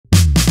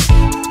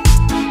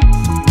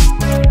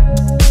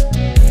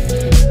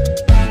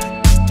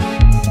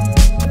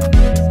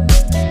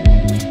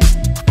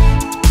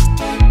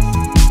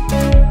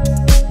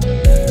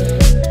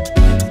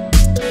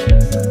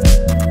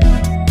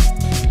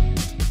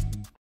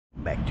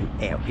back to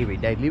our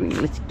everyday living.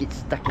 Let's get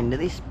stuck into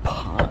this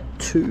part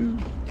 2.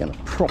 Gonna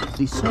prop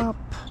this up.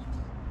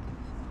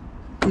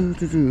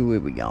 Where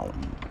we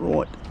going?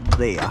 Right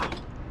there.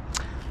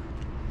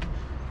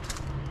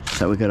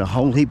 So we've got a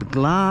whole heap of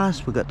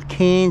glass. We've got the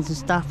cans and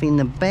stuff in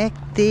the back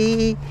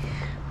there.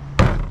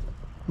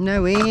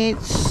 No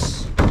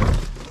ants.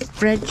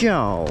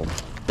 Fragile.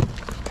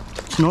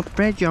 It's not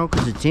fragile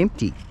because it's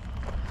empty.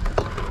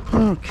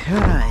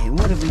 Okay,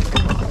 what have we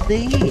got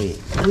there?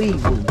 We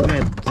will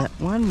grab that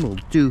one. We'll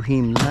do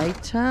him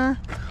later.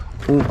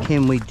 Or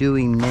can we do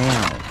him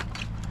now?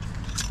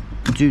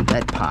 Do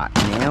that part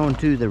now and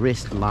do the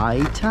rest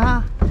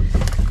later.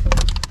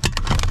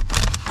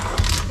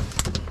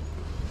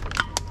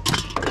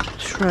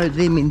 Throw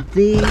them in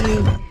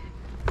there.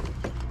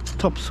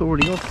 Top's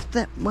already off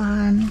that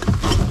one.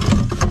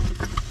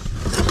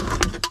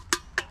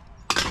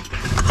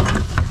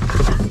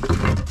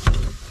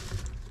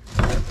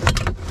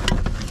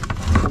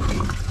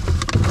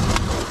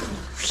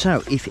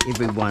 So if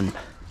everyone,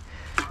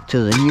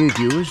 to the new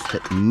viewers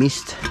that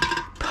missed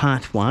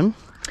part 1,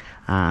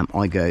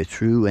 I go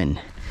through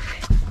and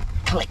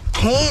collect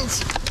cans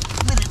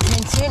with a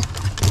 10 cent,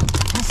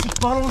 plastic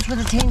bottles with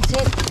a 10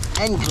 cent,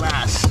 and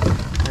glass,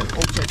 and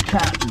also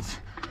cartons.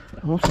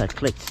 I also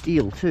collect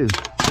steel too.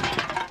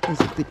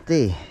 There's a bit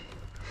there.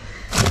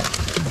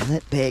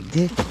 That bag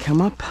there can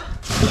come up.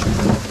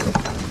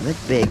 That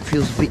bag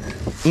feels a bit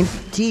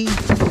empty.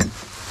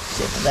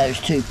 Except those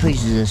 2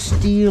 pieces of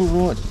steel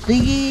right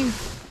there.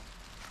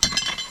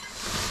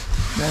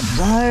 Grab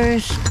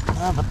those.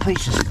 Another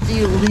piece of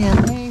steel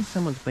down there.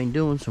 Someone's been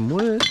doing some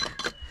work.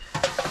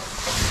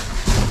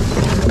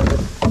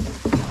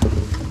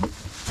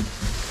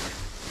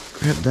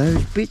 Grab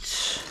those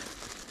bits.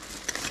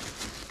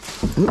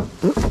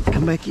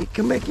 Come back here,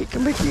 come back here,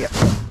 come back here.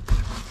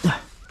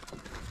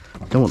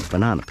 Don't want the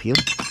banana peel.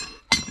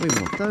 We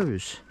want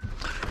those.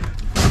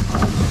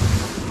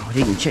 Oh, I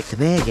didn't check the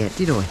bag out,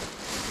 did I?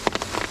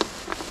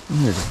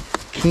 There's a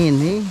can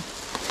there.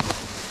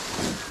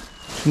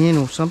 Can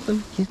or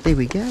something. Yeah, there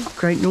we go.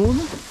 Great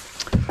Northern.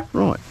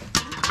 Right.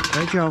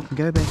 Fragile can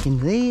go back in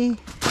there.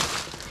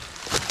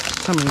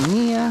 Some in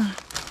here.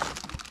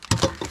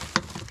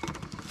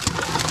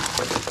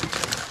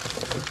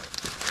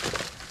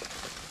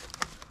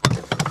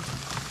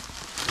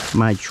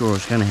 Made sure I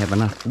was going to have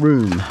enough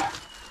room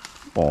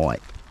by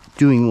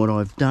doing what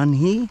I've done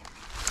here.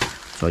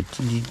 So I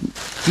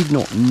did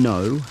not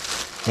know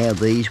how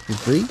these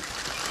would be.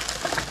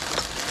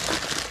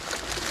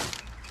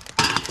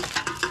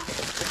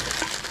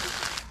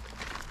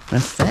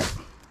 That's that.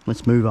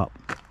 Let's move up.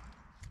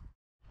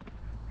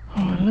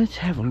 Oh, let's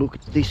have a look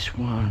at this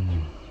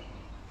one.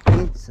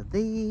 It's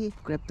there.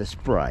 Grab the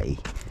spray.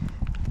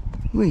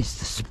 Where's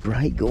the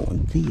spray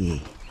gone? There.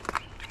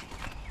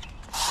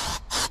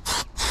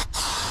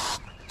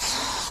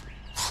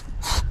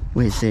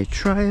 Where's their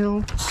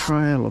trail?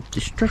 Trail of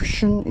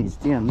destruction is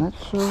down that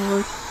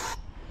side.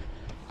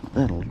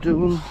 That'll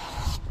do them.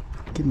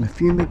 Give them a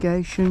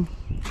fumigation.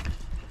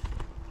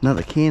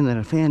 Another can that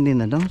I found in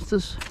the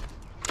dumpsters.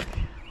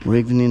 Or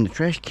even in the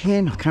trash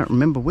can, I can't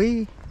remember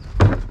where.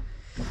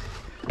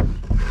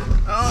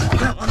 Oh,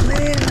 that one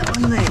there, that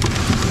one there.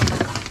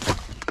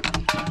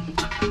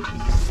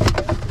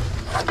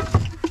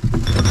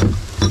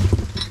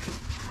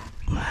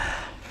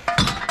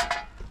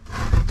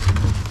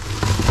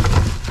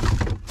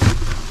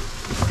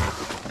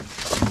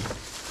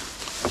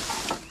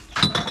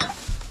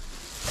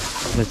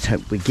 Let's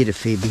hope we get a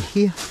fair bit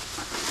here.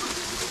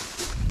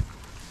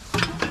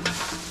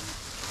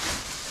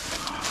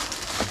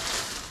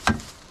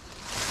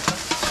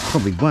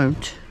 Probably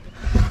won't.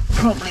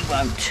 Probably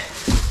won't.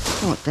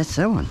 Right, that's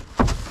that one.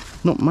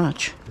 Not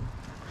much.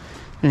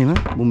 Anyway,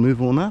 we'll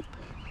move on up.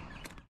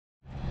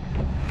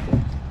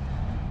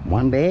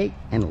 One bag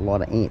and a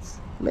lot of ants.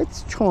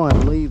 Let's try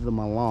and leave them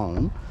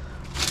alone.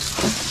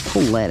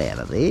 Pull that out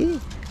of there.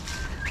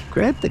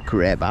 Grab the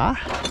grabber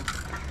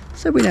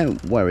so we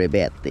don't worry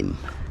about them.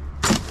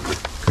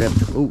 Grab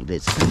the... Oh,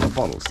 there's a couple of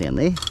bottles down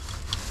there.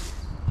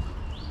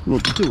 We'll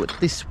do it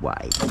this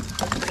way.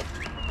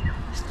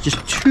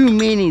 Just too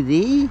many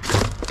there.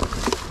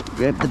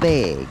 Grab the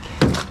bag.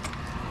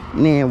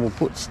 Now we'll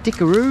put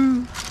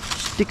stickaroo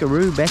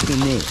back in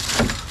there.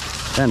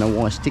 Don't know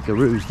why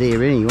stickaroo's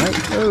there anyway.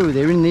 Oh,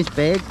 they're in this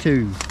bag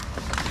too.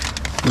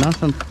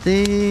 Nothing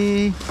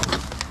there.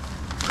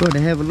 Got to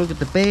have a look at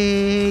the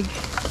bag.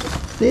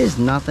 There's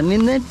nothing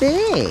in that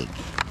bag.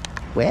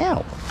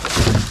 Wow.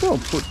 Well,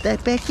 put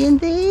that back in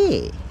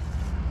there.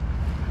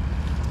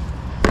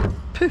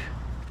 Pooh.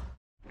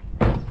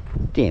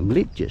 Damn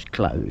lid just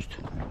closed.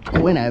 I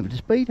went over to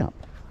speed up.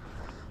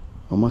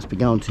 I must be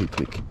going too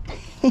quick.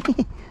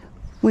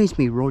 Where's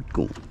me rod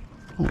gone?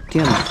 Oh,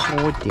 down the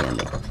side down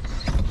there.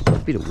 A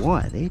bit of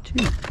wire there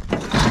too.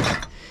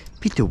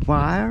 Bit of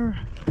wire.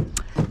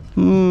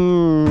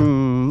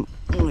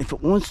 If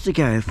it wants to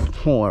go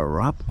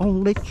higher up, I'll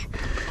let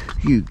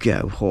you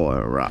go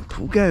higher up.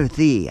 We'll go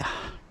there.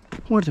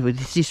 What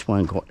has this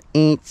one got?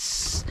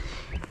 Ants.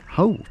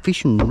 Oh,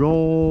 fishing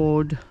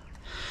rod.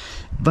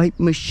 Vape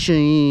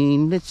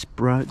machine. Let's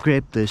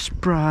grab the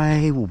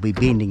spray. We'll be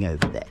bending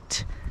over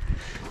that.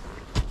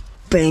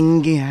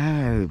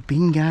 Bingo,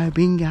 bingo,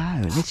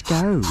 bingo. Let's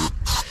go.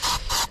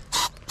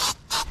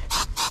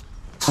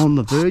 On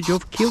the verge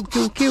of kill,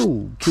 kill,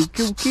 kill. Kill,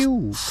 kill,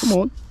 kill. Come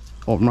on.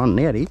 Oh, I'm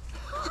running out here.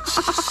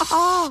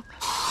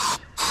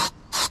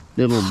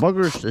 Little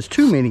buggers. There's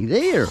too many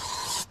there.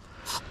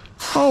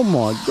 Oh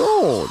my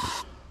God.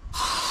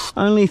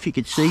 Only if you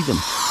could see them.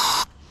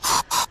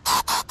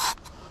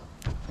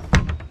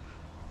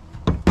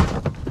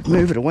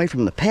 Move it away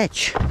from the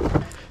patch.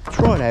 It's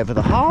right over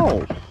the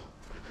hole.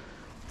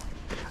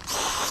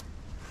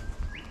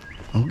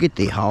 I'll get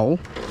the hole.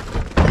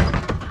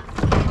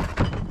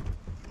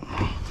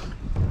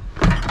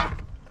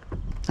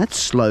 That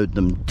slowed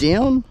them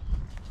down.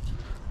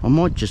 I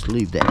might just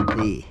leave that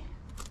there.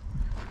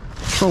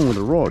 What's wrong with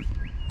the rod?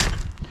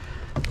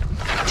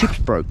 Tips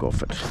broke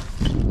off it.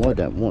 Well, I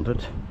don't want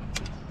it.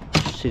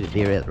 Just sit it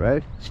there out the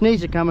road.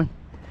 Sneezer coming.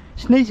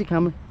 Sneezer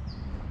coming.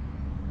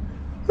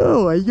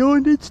 Oh, I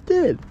yawned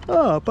instead.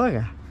 Oh,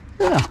 bugger.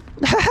 Oh.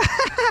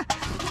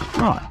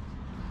 Right.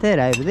 That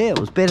over there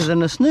was better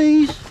than a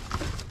sneeze.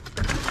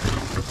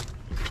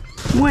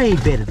 Way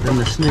better than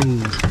a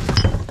sneeze.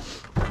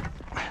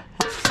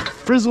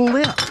 Frizzled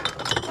out.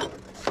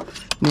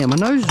 Now my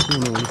nose is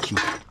getting all itchy.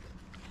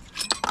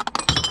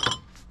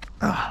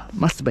 Oh,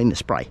 must have been the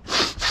spray.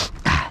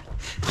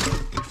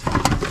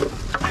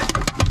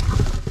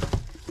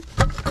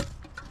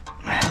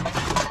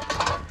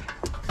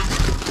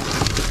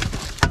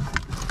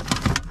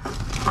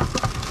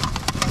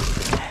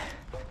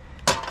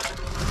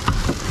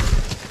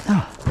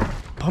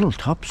 Bottle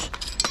tops.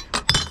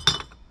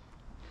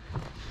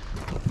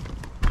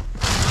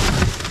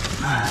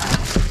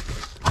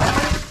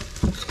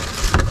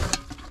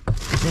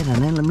 Is that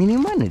an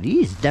aluminium one? It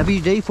is.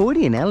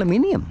 WD-40 and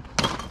aluminium.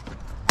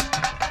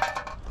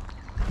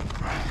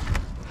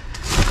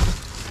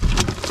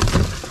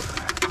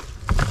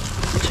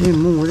 Two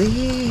more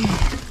there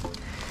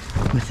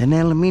with an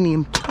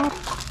aluminium top.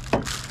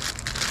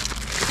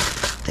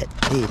 That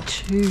there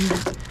too.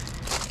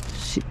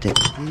 Sit that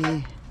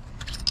there.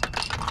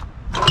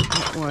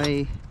 That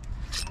way.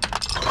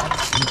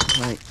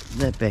 Plate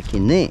that back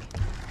in there.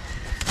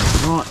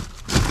 Right.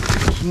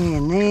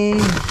 Can there.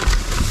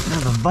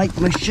 Another vape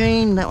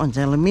machine. That one's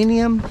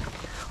aluminium.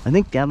 I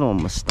think the other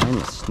one was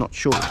stainless. Not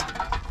sure.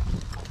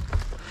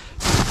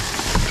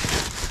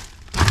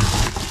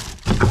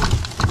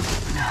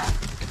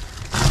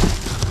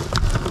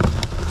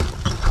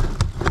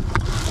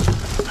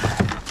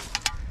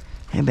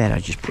 How about I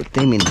just put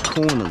them in the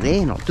corner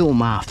there and I'll do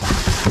them after.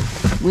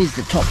 Where's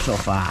the tops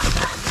off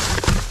after?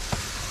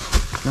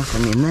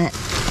 Nothing in that.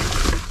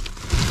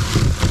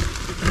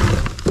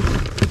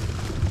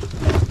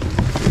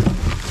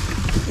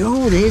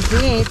 Oh, there's the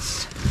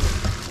ants.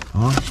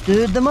 I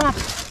stirred them up.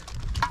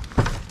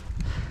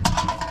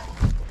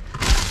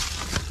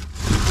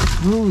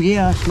 Oh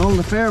yeah, I smell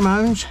the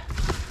pheromones.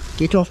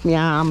 Get off my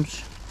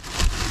arms,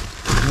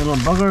 little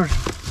buggers.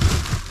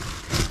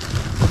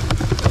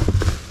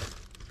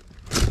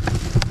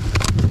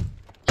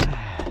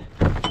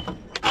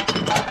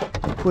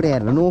 Put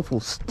out an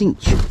awful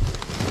stench.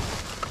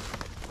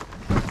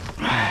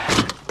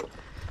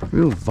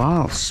 Real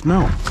vile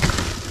smell.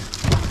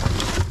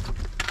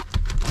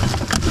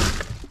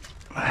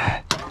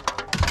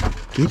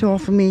 Get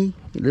off of me,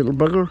 you little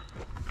bugger.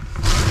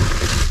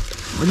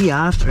 What are you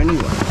after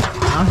anyway?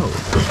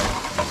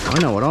 Oh, I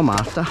know what I'm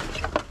after.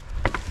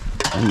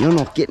 And you're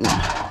not getting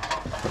it.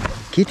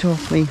 Get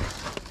off me.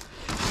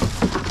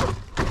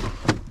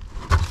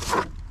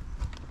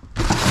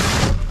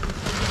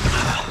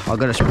 I've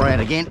got to spray it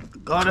again.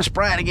 Got to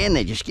spray it again.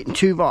 They're just getting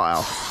too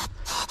vile.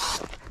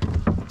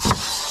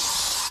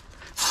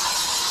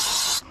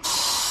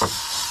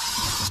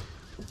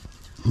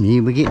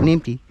 Yeah, we're getting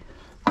empty.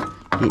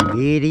 Getting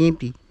very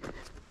empty.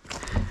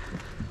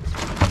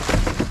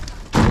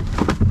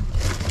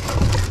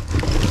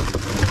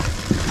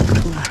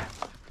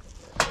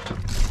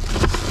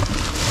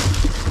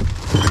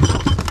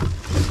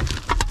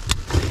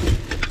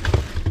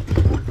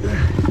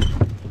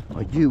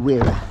 I do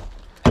wear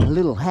a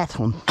little hat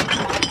on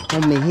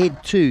my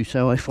head too,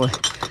 so if I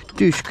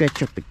do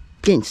scratch up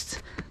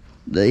against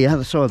the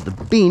other side of the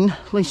bin,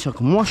 at least I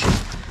can wash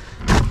it.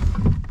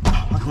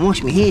 I can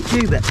wash my hair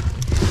too, but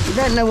you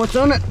don't know what's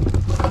on it.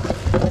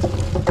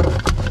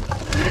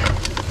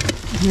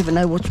 You never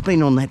know what's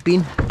been on that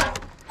bin.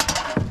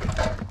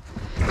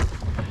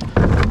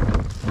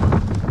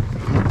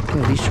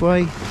 Go this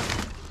way.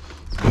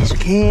 There's a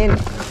can.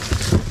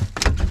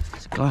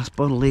 There's a glass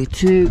bottle there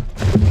too.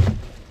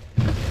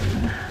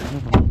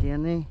 Another one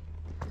down there.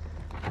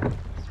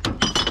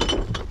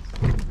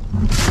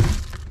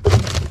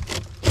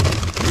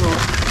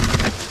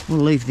 Right. We'll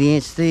leave the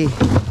ants there.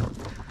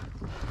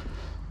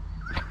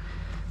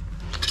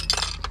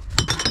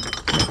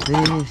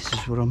 There, this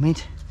is what I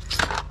meant.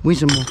 Whiz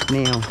them off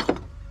now.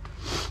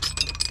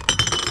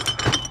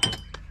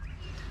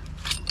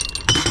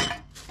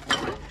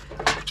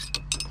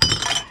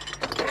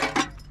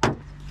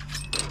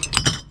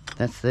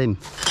 that's them.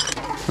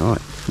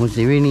 Right, was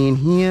there any in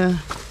here?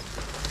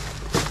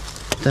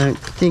 Don't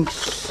think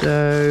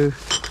so.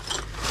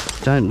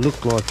 Don't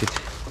look like it.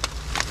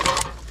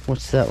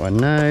 What's that one?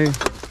 No.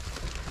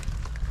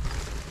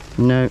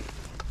 No.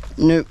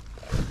 Nope.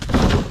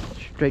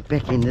 Straight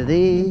back into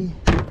there.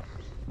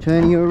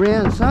 Turn you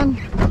around, son,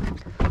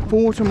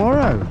 for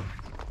tomorrow.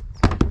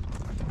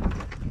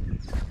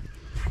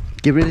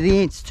 Get rid of the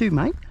ants too,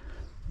 mate.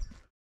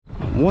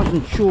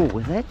 Wasn't sure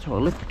with that, so I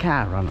left the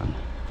car running.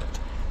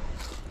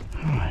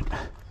 Alright.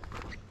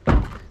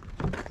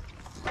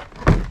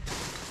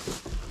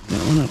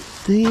 That one up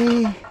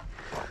there.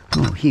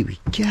 Oh, here we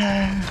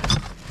go.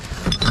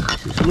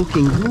 This is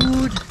looking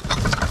good.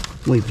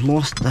 We've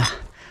lost a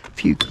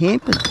few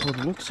campers by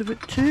the looks of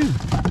it too.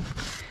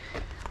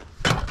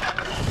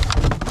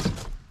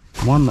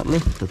 One that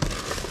left the...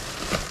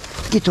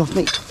 Get off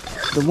me!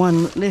 The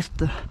one that left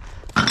the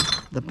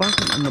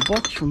bucket and the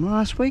box from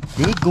last week,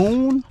 they're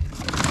gone.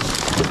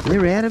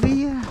 They're out of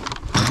here.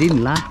 I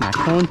didn't like my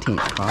content,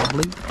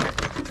 probably.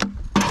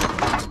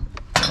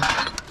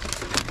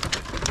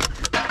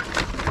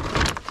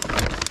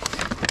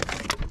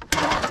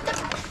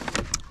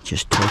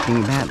 Just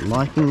talking about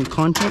liking the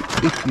content.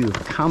 If you've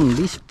come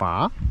this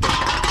far,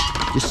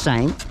 just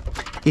saying,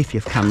 if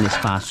you've come this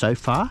far so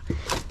far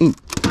in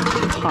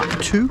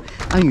part 2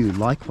 and you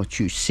like what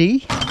you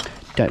see,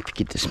 don't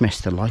forget to smash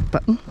the like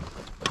button.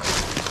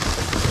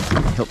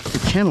 It helps the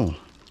channel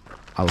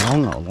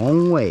along a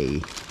long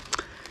way.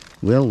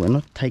 Well, we're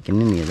not taking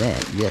any of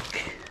that.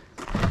 Yuck.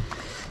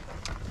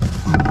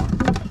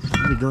 What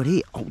have we got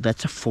here? Oh,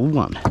 that's a full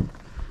one.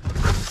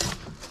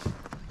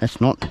 That's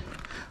not.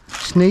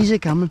 Sneezer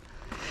coming.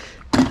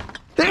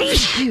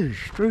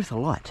 Through the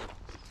light.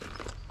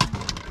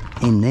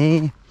 In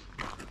there.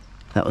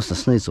 That was the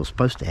sneeze I was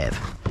supposed to have.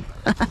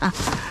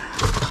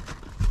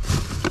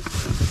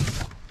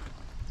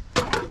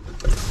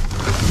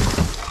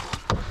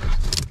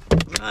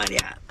 Right,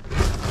 yeah.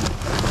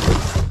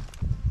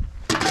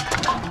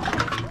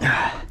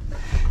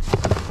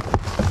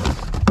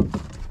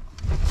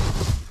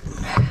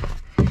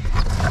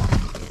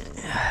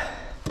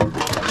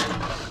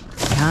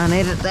 Can't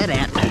edit that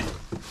out.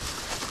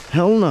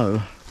 Hell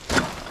no.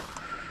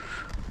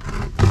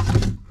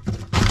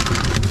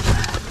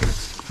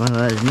 One of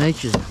those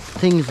nature's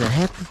things that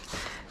happen,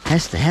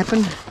 has to happen.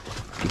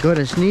 If you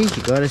gotta sneeze,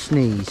 you gotta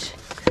sneeze.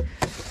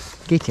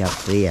 Get up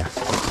there.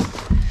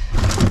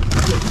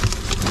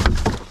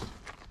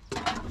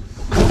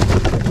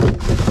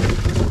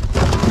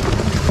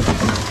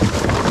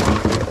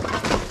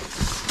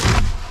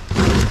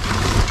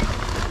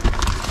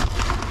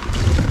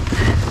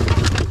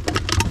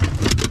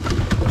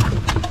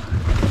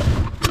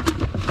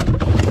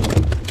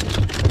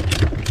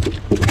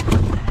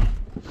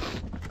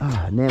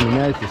 Now my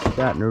nose is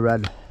starting to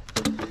run.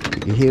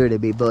 You can hear it a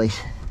bit, boys.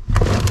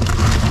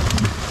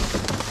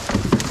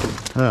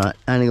 Alright,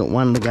 only got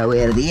one to go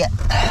out of here.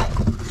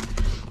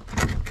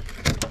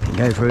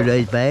 Go through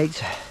these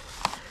bags.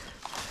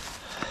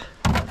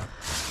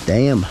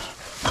 Damn.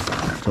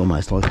 It's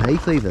almost like hay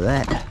fever,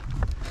 that.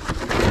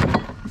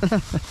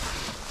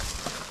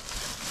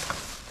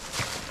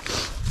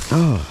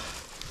 Oh,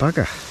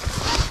 bugger.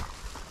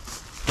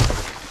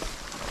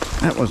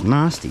 That was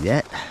nasty,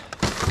 that.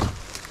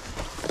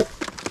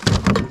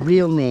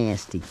 Real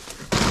nasty.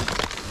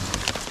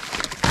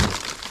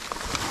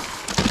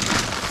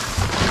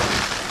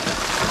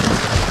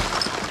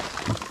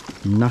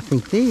 Nothing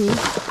there.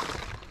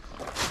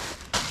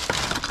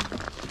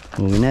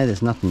 Well, we know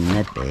there's nothing in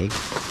that bag.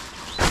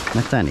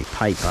 That's only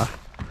paper.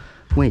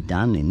 We're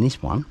done in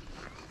this one.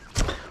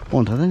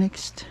 On to the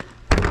next.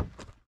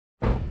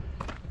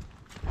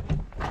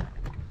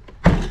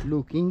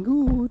 Looking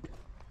good.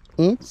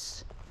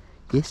 Ants.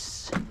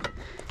 Yes.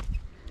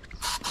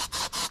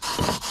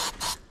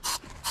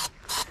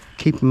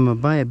 Keep them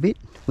away a bit.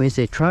 Where's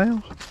their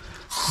trail?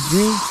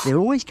 There. They're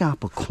always going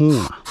up a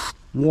corner.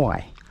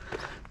 Why?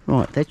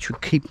 Right, that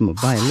should keep them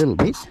away a little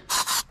bit.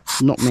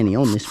 Not many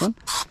on this one.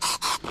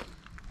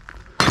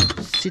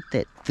 Sit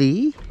that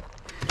there.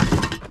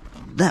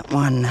 That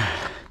one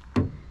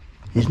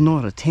is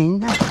not a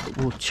tender.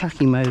 We'll chuck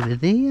him over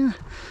there.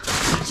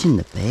 What's in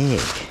the bag?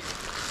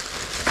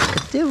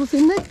 What the devil's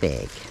in that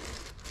bag?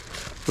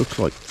 Looks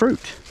like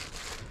fruit.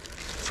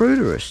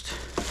 Fruiterist.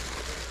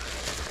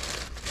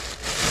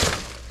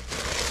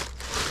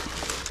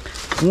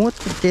 What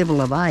the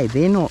devil are they?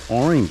 They're not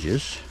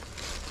oranges.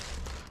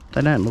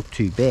 They don't look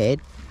too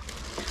bad.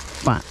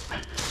 But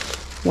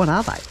what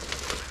are they?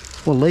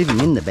 We'll leave them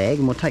in the bag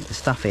and we'll take the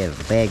stuff out of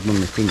the bag when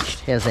we're finished.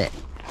 How's that?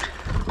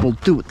 We'll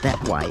do it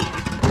that way.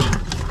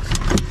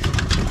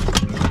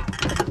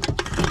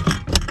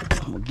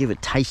 We'll give it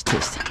a taste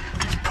test.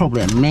 It's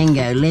probably a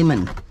mango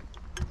lemon.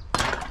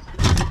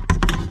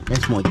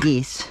 That's my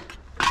guess.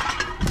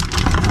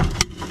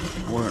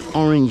 Or an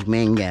orange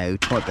mango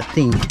type of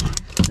thing.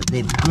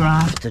 They've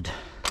grafted.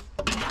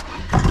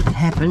 It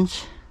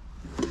happens.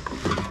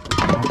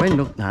 I've been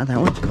looking, no, that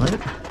one's got it.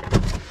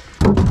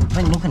 I've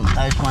been looking at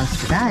those ones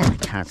today. I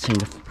can't seem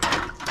to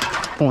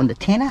find the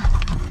tenner.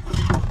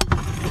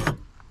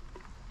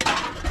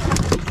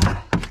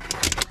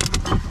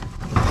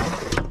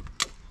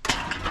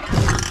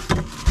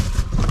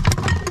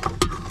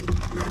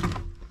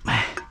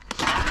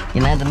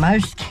 You know, the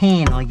most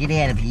can I get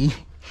out of here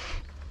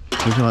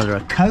is either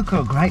a Coke or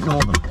a Great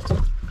Northern.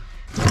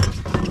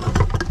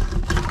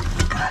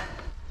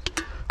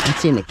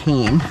 That's in a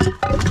can.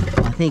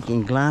 I think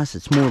in glass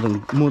it's more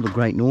the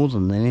Great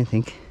Northern than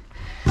anything.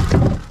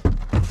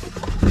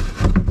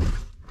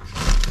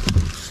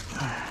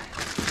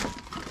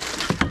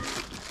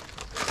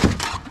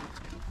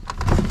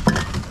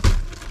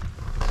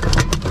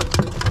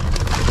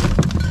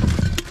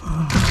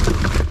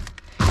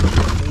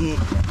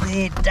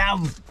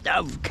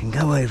 Dove can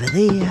go over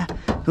there.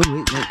 Oh,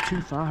 it went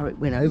too far, it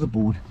went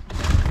overboard.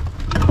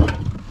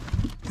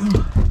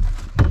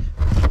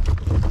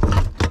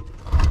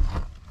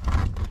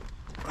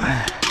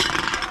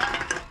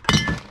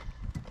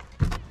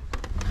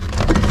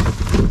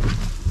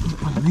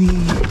 One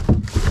there.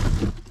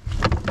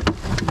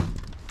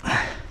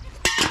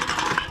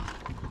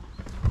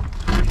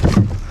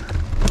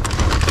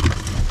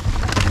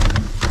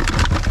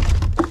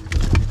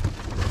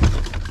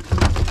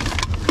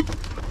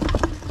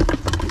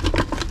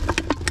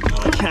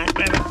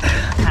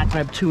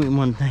 Grab two in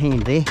one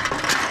hand there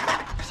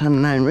for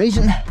unknown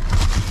reason.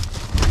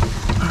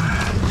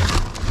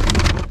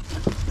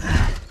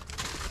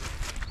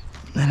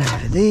 That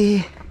over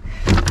there.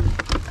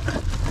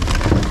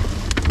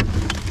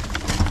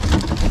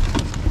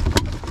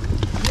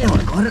 Now I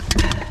got it.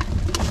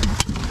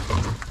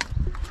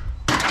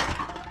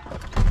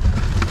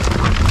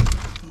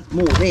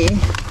 More there.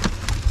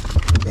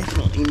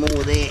 Definitely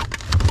more there.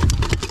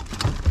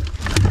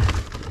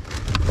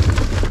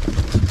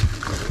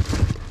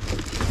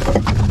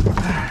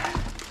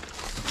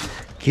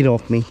 Get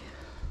off me.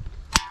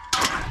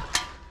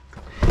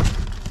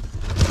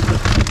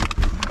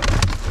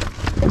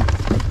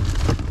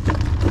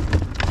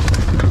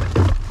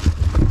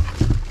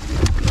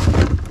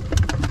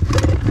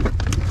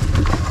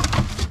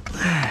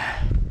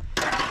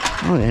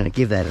 I'm going to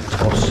give that a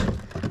toss.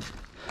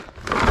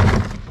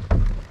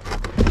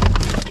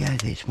 Go,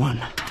 there's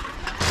one.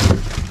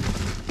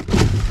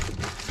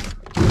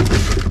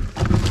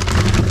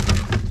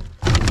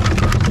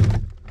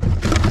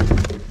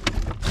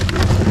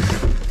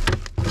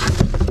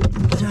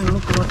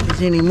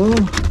 Anymore.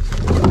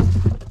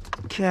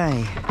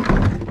 Okay,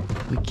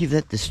 we give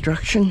that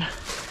destruction.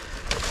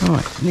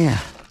 Right, now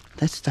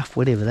that stuff,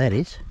 whatever that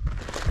is,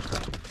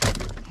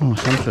 oh,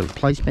 some sort of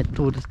placemat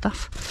sort of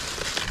stuff.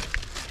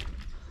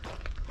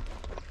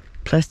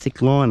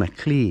 Plastic liner,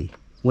 clear,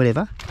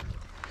 whatever.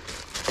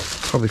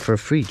 Probably for a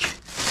fridge.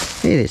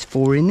 Yeah, there's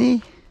 4 in there.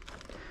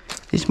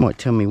 This might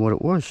tell me what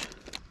it was.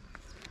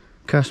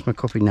 Customer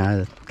copy,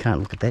 no,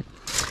 can't look at that.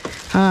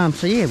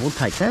 So yeah, we'll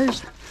take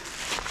those.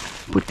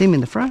 Put them in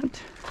the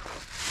front,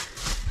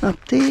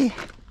 up there,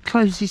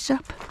 close this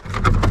up,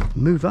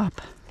 move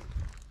up.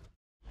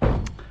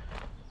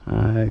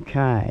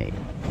 Okay,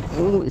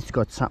 oh, it's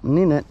got something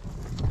in it,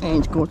 and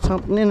it's got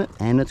something in it,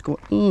 and it's got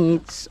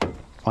ants.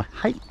 I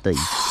hate these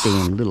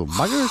damn little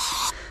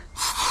buggers.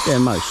 They're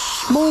the most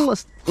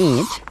smallest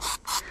ant,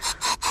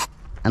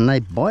 and they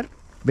bite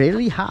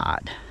very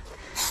hard.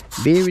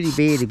 Very,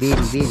 very,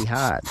 very, very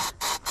hard.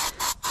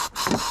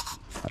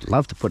 I'd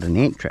love to put an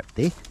ant trap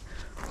there.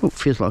 Oh, it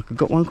feels like I've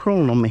got one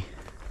crawling on me.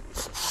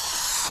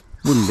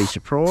 Wouldn't be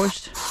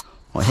surprised.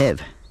 I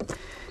have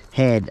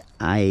had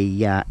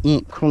a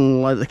ant crawling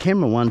all over the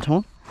camera one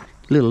time.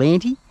 Little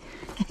antie.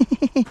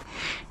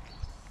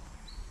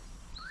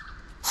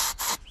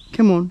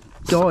 Come on,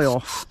 die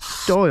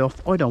off. Die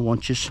off. I don't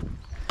want you.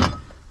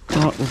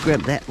 Right, we'll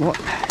grab that lot.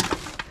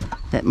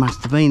 That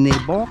must have been their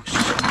box.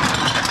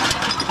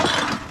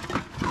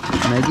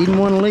 And they didn't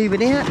want to leave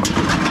it out.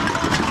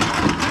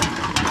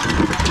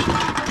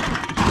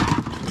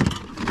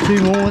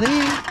 2 more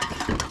there.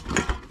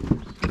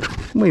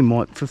 We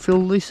might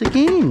fulfill this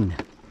again.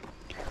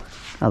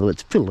 In other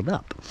words, fill it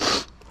up.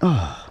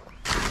 Oh,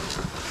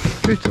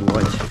 truth to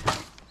light.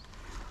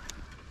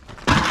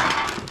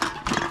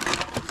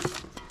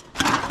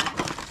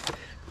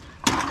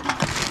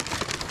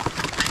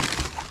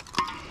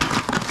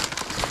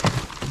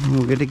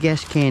 We'll get a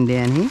gas can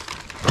down here.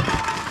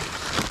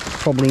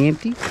 Probably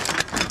empty.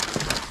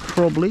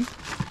 Probably.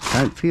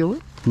 Don't feel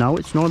it. No,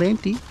 it's not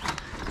empty.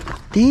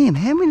 Damn,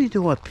 how many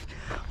do I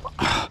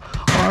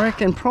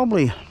reckon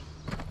probably.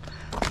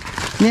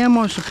 Now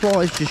my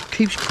supplies just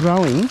keeps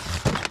growing.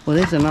 Well,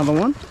 there's another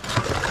one.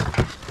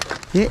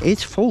 Yeah,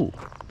 it's full.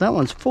 That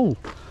one's full.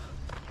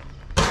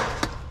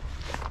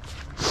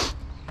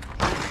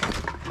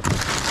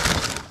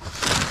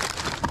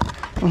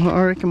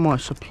 I reckon my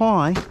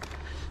supply,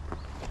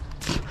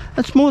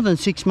 that's more than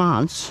 6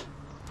 months.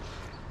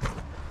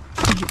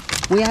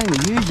 We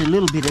only use a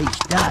little bit each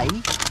day.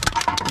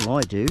 Well,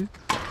 I do.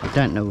 I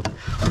don't know.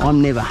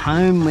 I'm never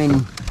home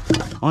when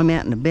I'm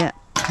out and about.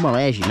 Well,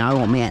 as you know,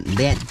 I'm out and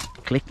about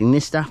collecting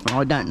this stuff, and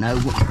I don't know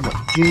what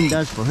June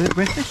does for her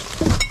breakfast.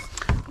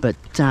 But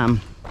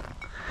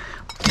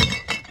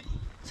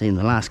see, in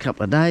the last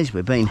couple of days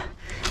we've been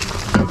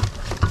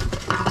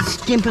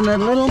skimping it a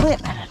little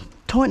bit,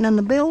 tightening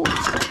the belt,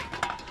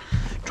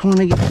 trying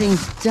to get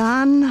things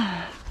done.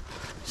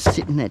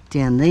 Sitting that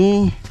down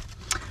there.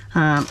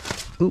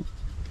 Ooh,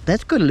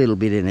 that's got a little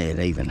bit in it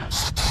even.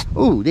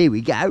 Oh, there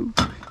we go.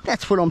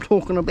 That's what I'm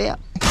talking about.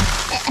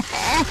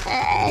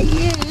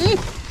 Yeah.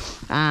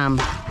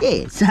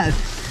 Yeah, so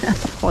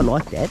I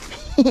like that.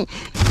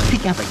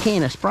 Pick up a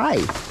can of spray.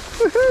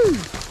 Woohoo!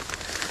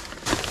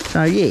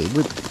 So yeah,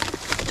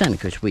 it's only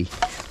because we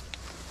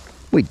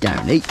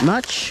don't eat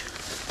much.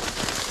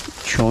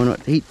 Try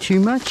not to eat too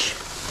much.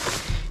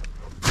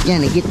 You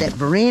only get that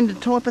veranda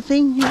type of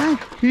thing, you know.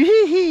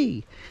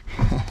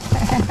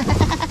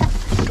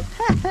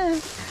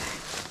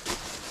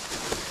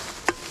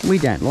 We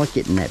don't like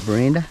getting that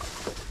veranda.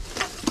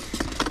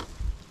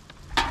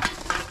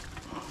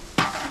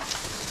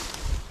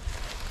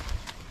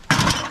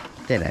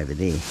 That over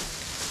there.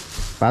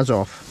 Buzz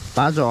off,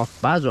 buzz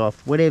off, buzz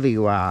off, whatever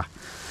you are.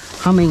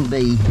 Humming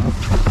bee.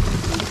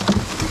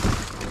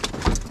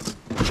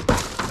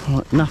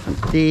 Oh, nothing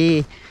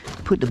there.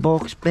 Put the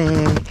box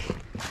back.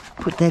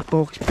 Put that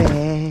box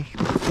back.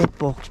 Put that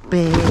box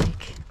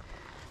back.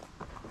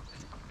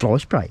 Fly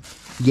spray.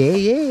 Yeah,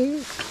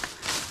 yeah.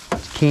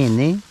 Can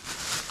there.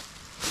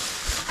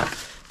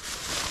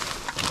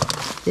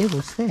 There,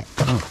 what's that?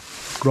 Oh,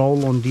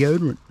 roll-on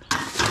deodorant.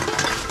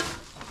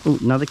 Oh,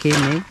 another can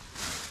there.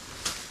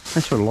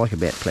 That's what I like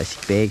about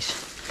plastic bags.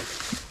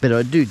 But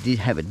I do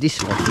have a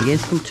dislike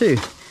against them too.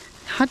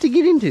 Hard to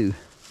get into.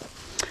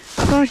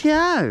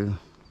 Rightio.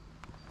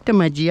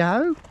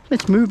 DiMaggio.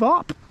 Let's move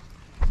up.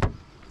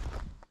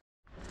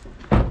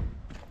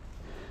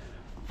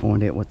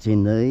 Find out what's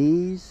in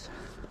these.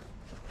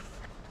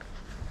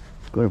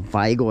 Got a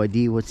vague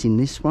idea what's in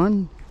this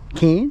one.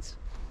 Cans.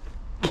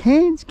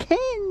 Cans.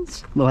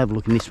 We'll have a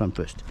look in this one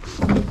first.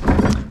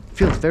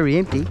 Feels very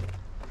empty.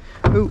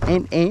 Oh,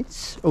 and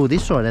ants. Oh,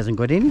 this side hasn't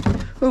got any.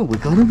 Oh, we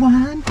got a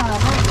wine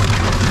bottle.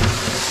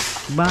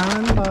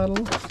 Wine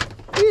bottle.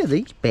 Where are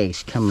these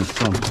bags coming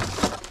from?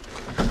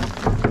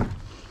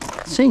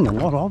 Seeing a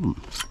lot of them.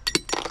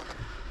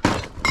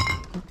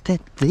 Look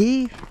that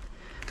there.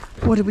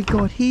 What have we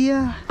got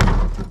here?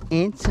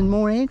 Ants and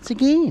more ants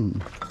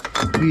again.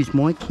 Use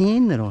my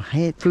can that I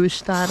had first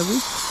started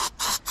with.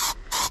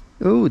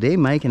 Oh, they're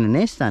making a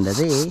nest under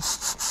there.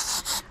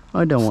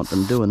 I don't want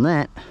them doing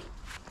that.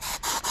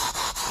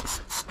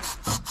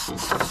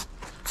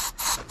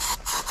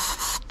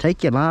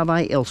 Take your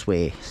larvae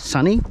elsewhere,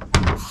 sonny.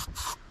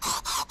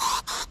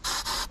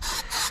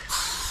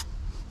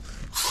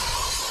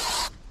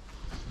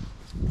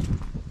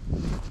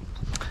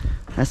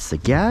 That's the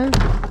go.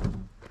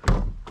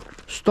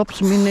 Stops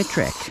them in their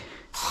track.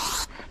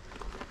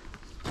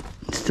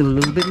 Still a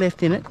little bit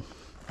left in it.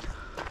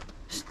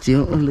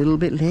 Still a little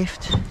bit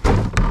left.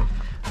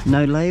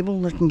 No label,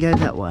 that can go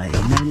that way.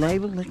 No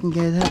label, that can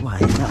go that way.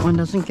 That one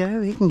doesn't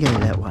go, it can go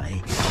that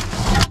way.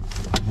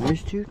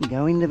 Those two can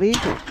go in the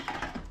vehicle.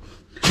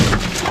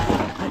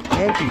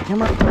 That can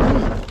come up to me.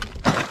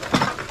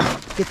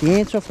 Get the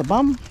ants off the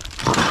bum.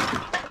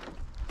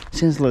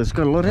 Sounds like it's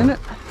got a lot in it.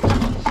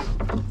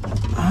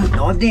 I'll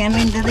dive down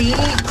into the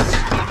ants.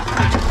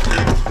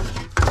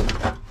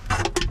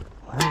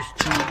 Those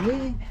two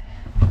there.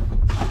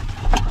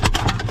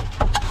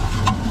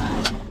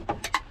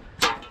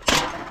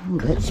 Oh,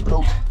 that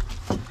spilled.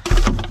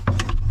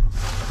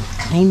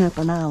 Clean up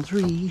an aisle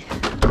 3.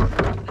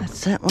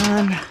 That's that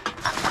one.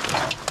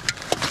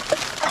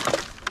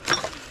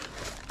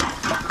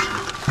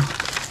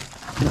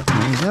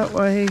 That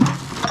way.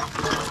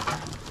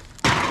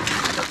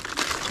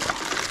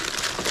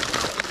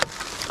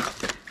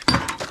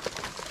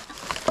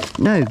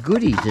 No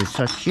goodies as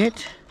such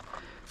yet.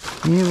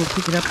 Yeah, we'll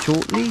pick it up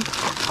shortly.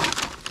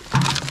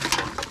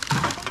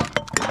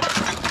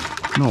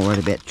 Not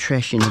worried about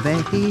trash in the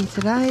back here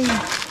today.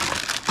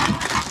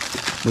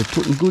 We're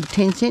putting good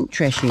 10-cent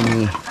trash in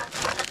here.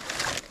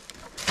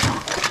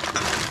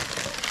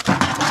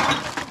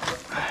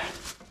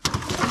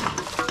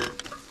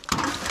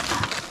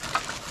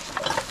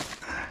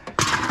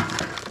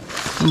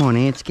 Come on,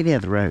 ants, get out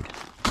of the road.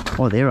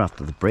 Oh, they're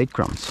after the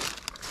breadcrumbs.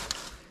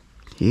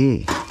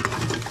 Yeah.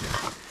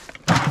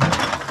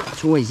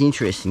 It's always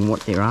interesting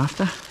what they're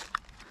after.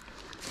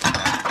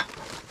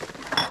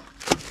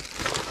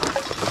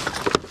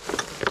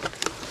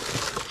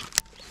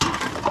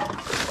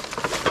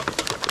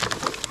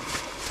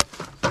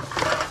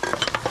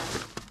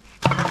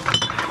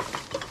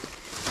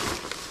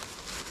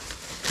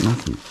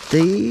 Nothing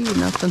there,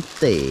 nothing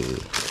there.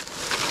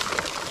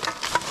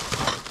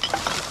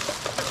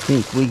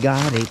 Think we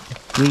got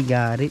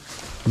it,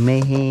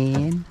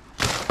 man.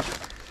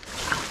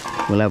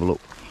 We'll have a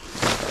look.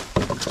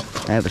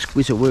 Have a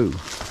squiz-a-woo.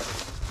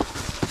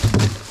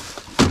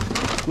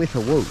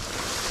 Squiff-a-woo.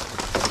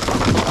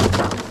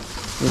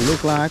 It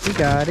look like we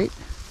got it.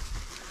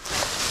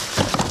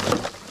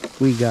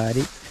 We got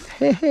it.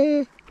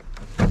 Heh.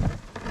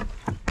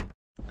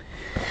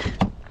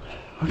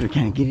 What are we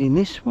going to get in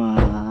this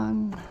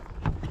one?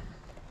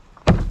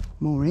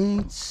 More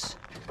ants.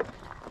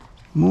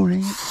 More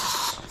ants.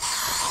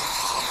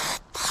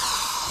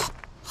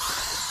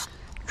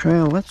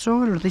 Trail that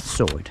side or this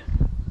side?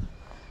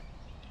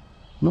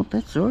 Not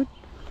that side.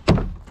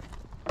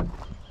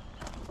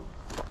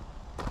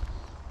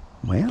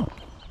 Well,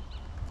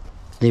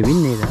 They're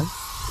in there though.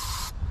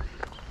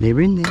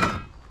 They're in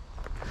there.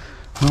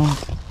 Oh,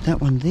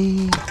 that one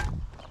there.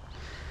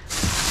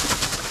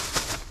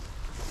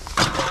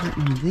 That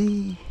one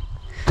there.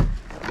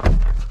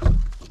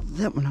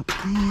 That one up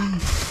there.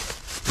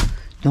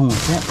 Don't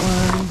want that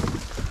one.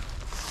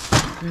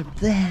 Grab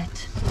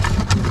that.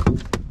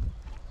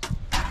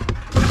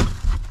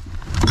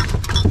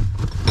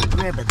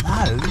 Grab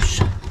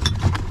those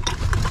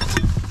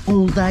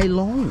all day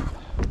long.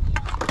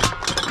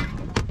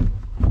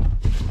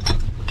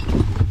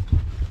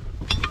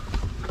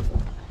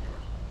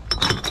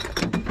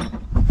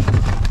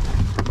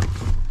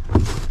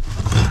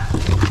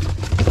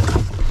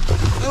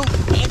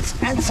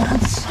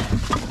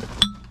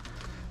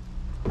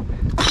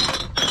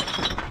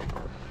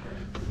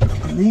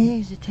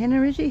 There's a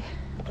tenner, is he?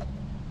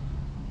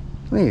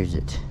 Where is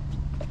it?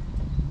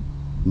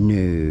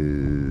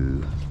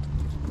 No.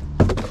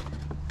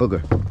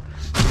 Bugger.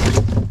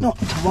 Not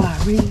to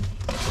worry.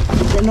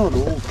 They're not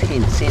all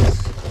 10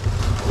 cents.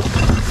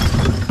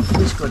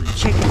 Just got to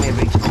check them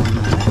every time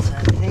though, that's the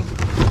only thing.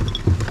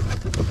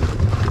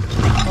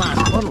 The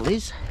glass bottle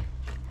is.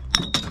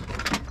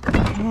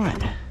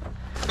 Right.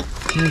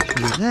 Go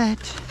through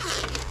that.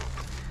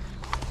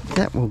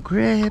 That will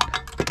grab.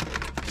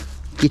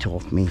 Get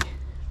off me.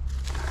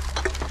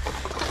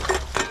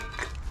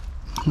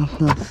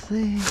 Nothing else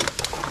there.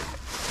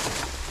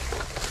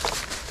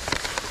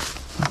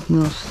 Nothing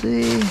else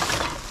there.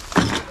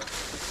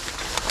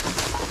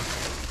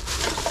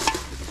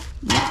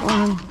 That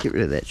one. Get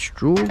rid of that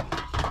straw.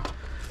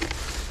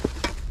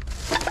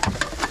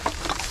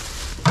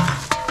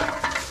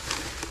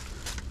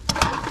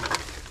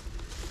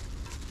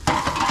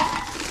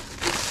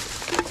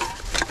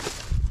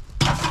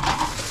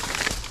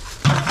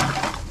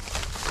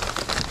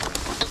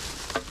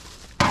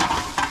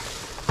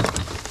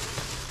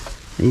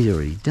 He's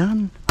already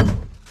done.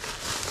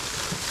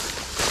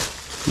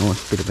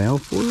 Nice bit of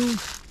alfoil.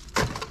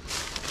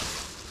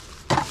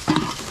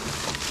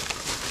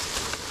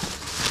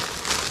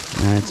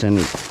 No, it's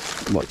only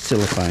like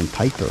cellophane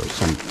paper or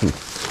something.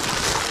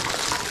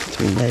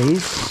 Between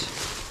these.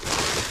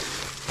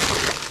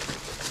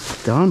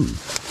 Done.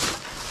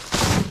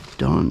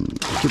 Done.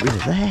 Get rid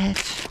of that.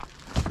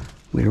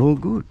 We're all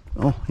good.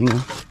 Oh, hang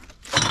on.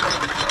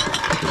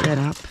 Pick that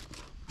up.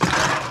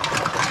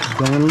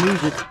 Don't want to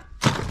lose it.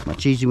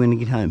 Much easier when you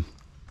get home.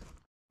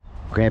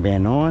 Grab our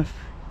knife,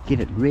 get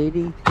it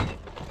ready.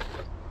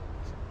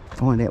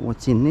 Find out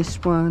what's in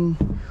this one.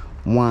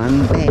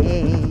 One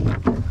bag.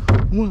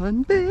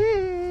 One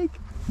bag.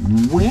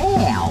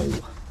 Wow.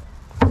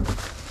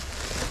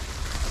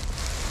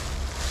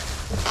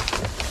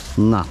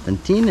 Nothing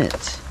in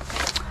it.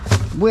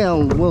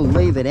 Well, we'll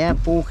leave it out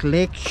for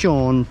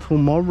collection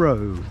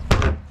tomorrow.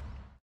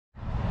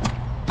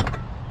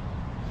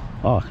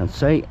 Oh, I can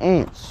see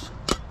ants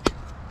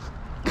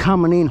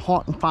coming in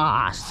hot and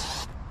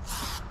fast.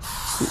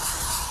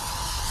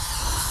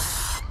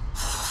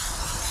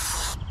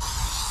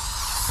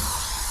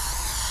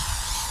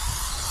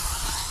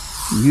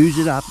 Use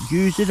it up,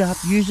 use it up,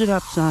 use it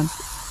up, son.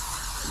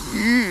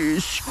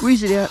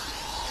 Squeeze it out.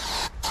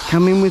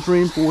 Come in with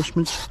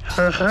reinforcements.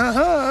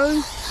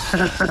 I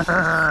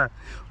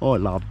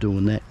love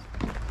doing that.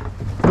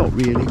 Not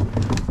really.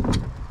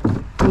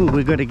 Oh,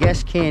 we've got a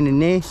gas can in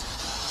there.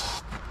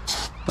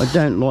 I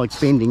don't like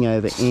bending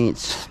over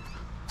ants.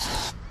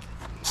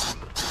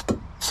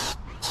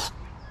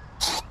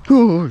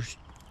 Oh,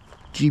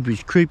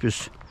 jeepers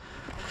creepers.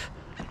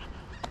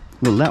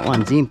 Well, that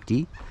one's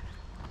empty.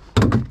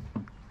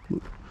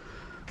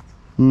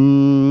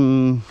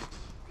 Don't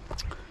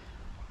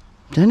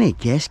need a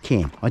gas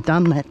can. I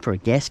done that for a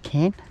gas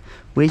can.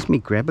 Where's my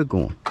grabber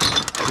gone?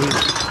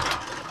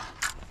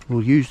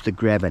 We'll use the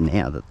grabber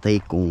now that they're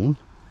gone.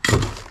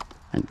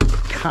 And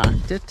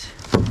cut it.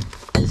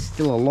 There's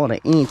still a lot of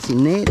ants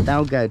in there.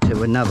 They'll go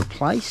to another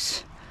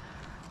place.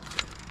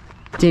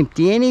 It's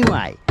empty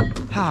anyway.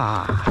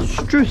 Ah,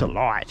 struth of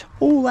light.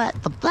 All that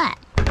for that.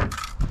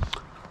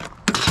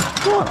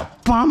 What a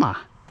bummer.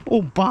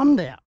 All bummed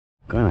out.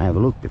 Gonna have a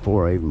look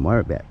before I even worry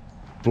about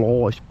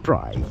fly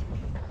spray.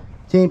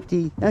 It's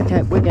empty.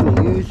 Okay, we're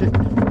gonna use it.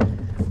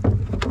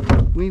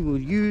 We will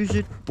use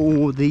it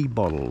for the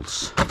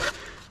bottles.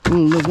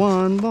 All the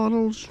wine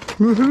bottles.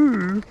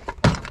 Woohoo!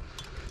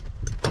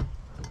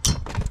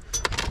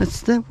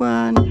 That's that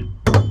one.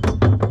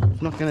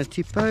 It's not gonna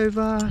tip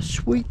over.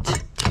 Sweet.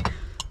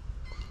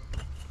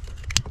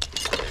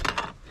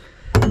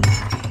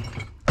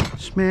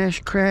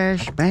 Smash,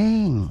 crash,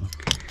 bang.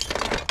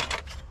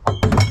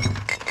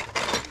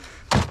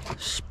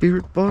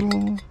 Spirit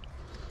bottle.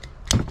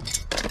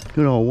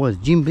 Good old was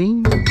Jim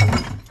Beam.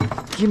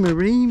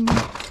 Jimmarine.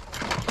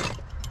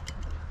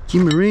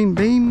 Jimmarine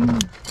Beam.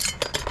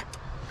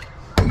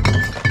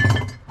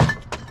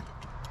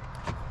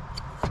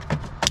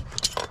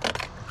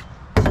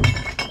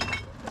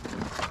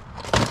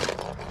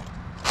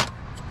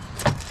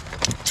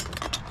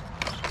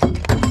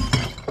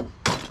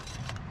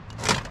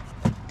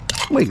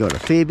 We got a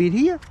fair bit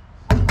here.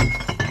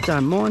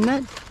 Don't mind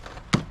that.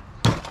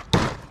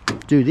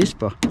 Do this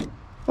for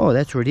Oh,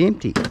 that's already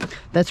empty.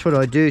 That's what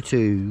I do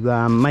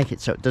to make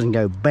it so it doesn't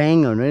go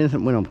bang or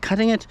anything when I'm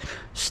cutting it.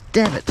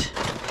 Stab it.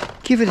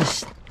 Give it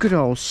a good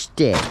old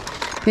stab.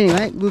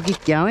 Anyway, we'll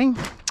get going.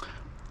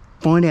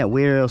 Find out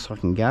where else I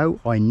can go.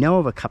 I know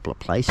of a couple of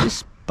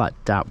places, but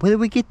whether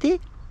we get there,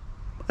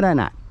 I don't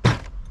know.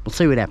 We'll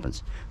see what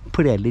happens.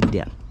 Put our lid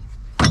down.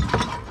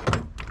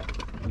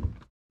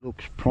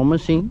 Looks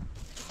promising.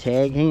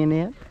 Tag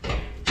hanging out.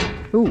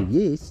 Oh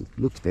yes, it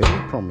looks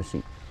very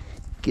promising.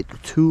 Get the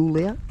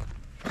tool out.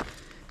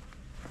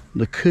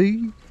 The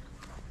key.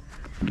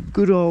 The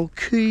good old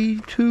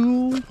key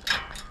tool.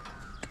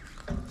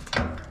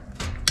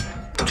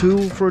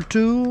 Tool for a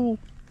tool.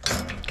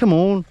 Come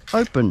on,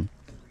 open.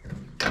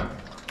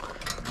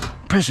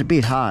 Press a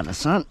bit harder,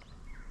 son.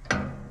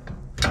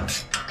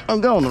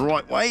 I'm going the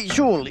right way,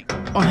 surely.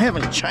 I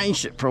haven't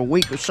changed it for a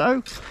week or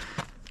so.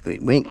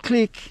 It went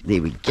click.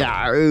 There we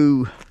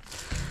go.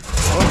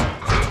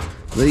 Oh,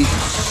 these are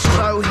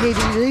so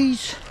heavy,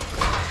 these.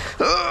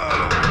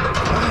 Oh,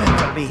 I've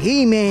got to be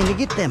He-Man to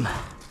get them.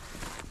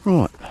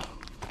 Right.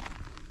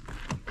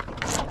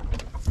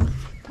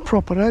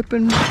 Prop it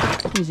open.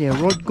 There's our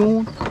rod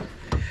gone.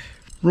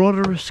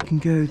 Rodderus can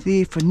go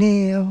there for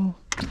now.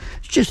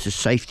 It's just a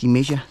safety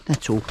measure,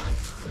 that's all.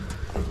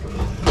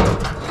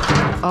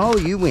 Oh,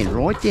 you went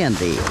right down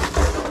there.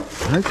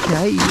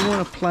 Okay, you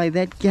want to play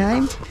that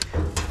game?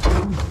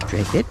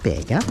 Drag that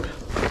bag up.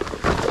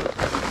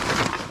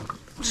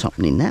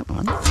 Something in that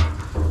one.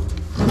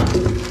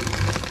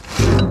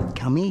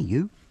 Come here,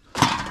 you.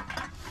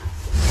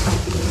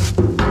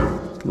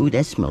 Ooh,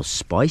 that smells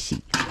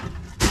spicy.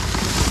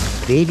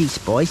 Very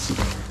spicy.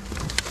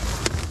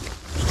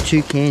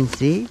 2 cans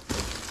there.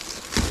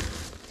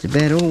 That's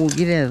about all we'll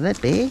get out of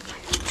that bag.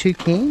 2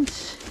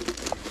 cans.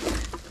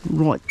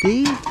 Right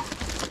there.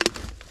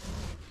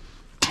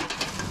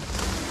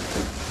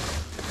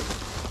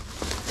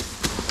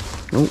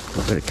 Oh,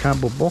 I've got a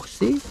cardboard box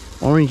there.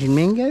 Orange and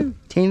mango.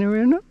 Tenner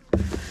in it.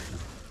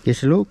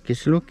 Just look,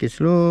 just look,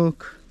 just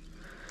look.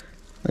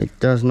 It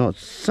does not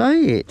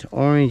say it.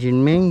 Orange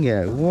and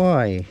mango.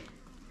 Why?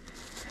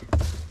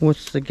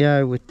 What's the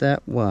go with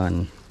that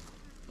one?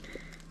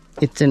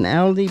 It's an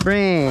Aldi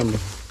brand.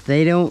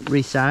 They don't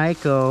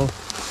recycle.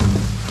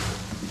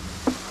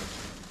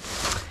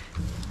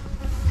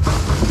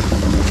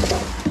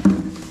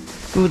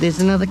 Oh, there's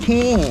another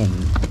can.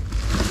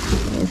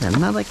 There's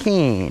another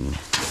can.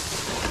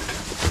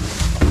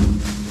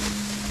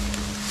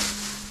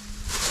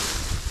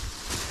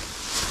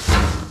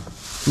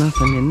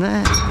 Nothing in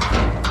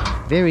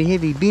that. Very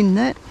heavy bin,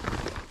 that.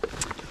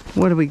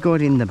 What have we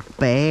got in the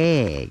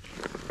bag?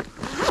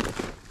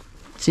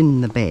 What's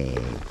in the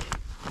bag?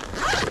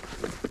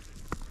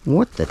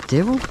 What the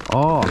devil?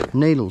 Oh,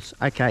 needles.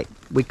 Okay,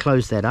 we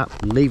close that up.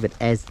 Leave it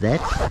as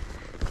that.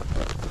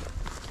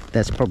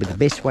 That's probably the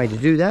best way to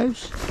do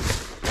those.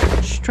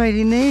 Straight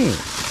in there.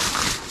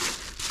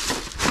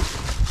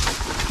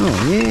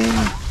 Oh,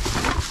 yeah.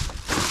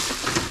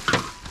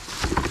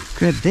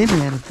 Grab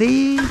them out of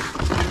there.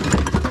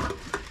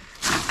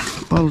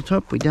 Bottle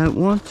top we don't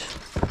want.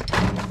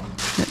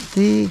 That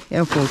there.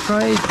 Alfoil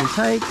trays we'll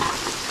take.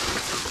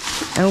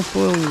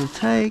 Alfoil we'll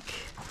take.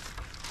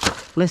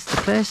 Less the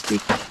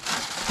plastic.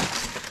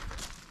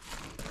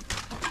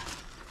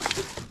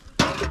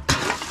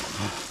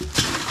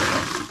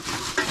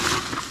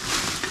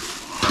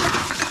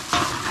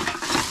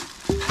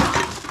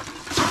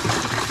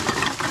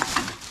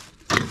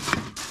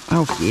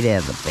 Oh, get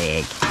out of the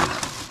bag.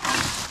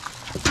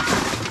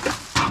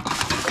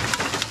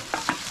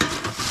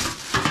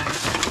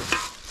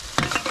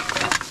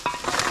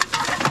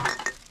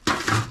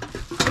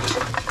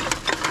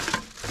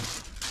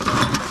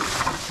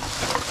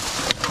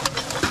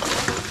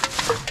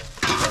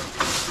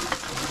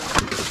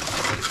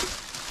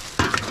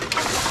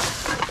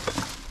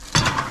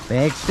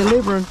 Bag's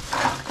delivering.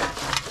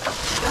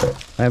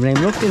 I haven't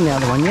even looked in the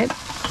other one yet.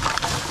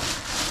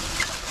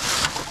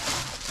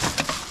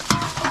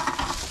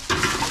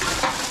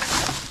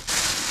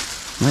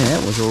 Well,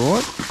 that was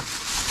alright.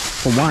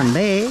 For one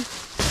bag.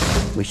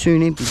 We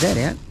soon emptied that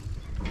out.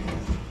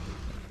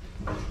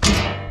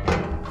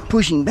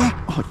 Pushing back.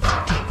 Oh,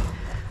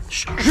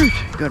 shoot.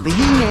 Gotta be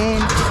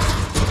He-Man.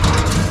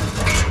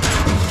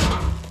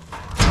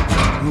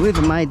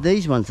 Whoever made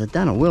these ones have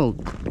done a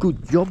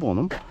good job on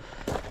them.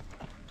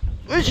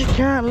 But you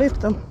can't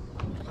lift them.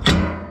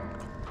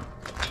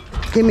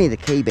 Give me the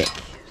key back.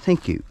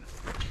 Thank you.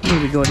 What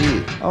have we got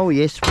here? Oh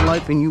yes, we'll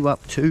open you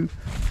up too.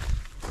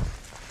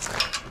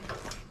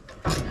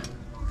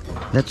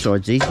 That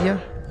side's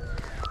easier.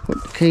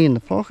 Put the key in the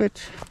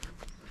pocket.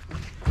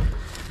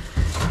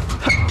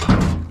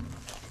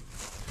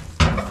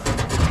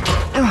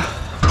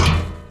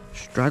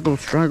 Struggle,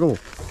 struggle.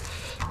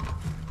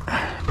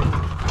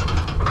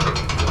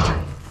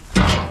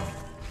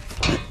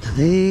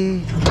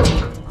 There.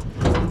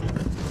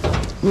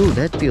 Ooh,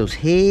 that feels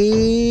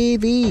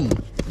heavy.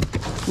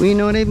 We're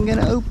not even going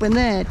to open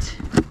that.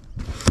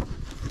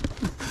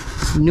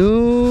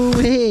 No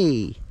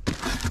way.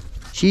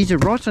 She's a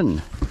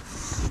rotten.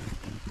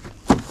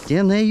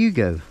 Down there you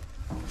go.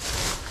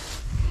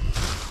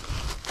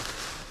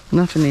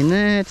 Nothing in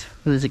that.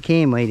 Well, there's a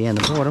can way down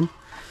the bottom.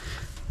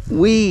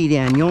 Way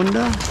down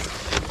yonder.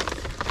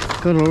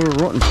 Got a lot of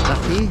rotten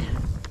stuff here.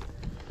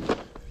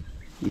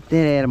 Get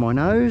that out of my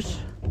nose.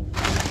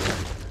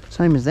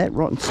 Same as that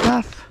rotten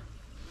stuff.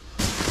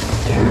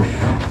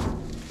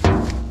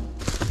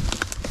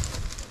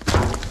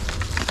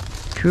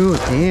 Cool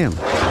it down.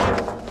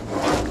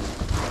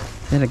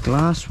 Is that a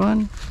glass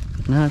one?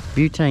 No,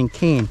 butane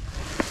can.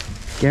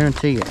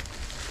 Guarantee it.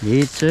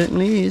 Yeah, it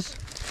certainly is.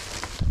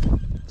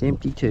 It's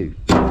empty too.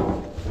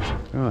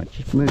 Right,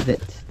 just move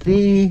that to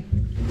there.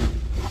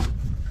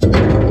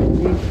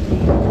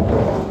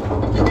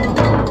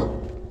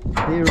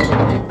 They're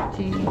all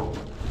empty.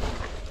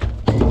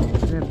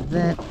 Grab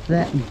that,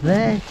 that and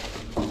that.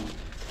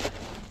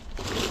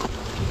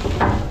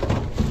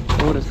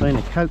 Ought to have seen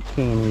a Coke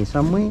can here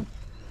somewhere.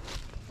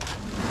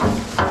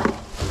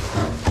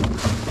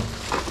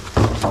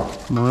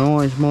 My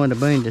eyes might have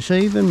been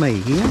deceiving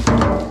me here.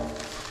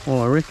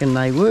 Well, I reckon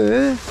they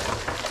were.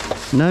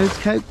 No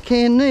Coke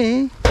can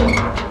there.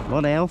 A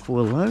lot of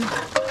alfoil though.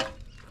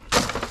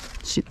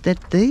 Sit that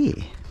there.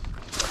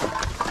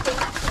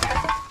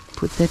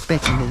 Put that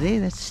back into there.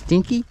 That's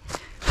stinky.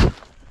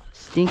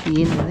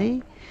 Stinky into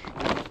there.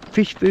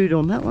 Fish food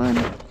on that one.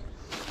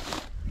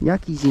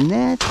 Yuckies in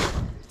that.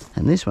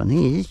 And this one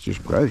here is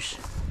just gross.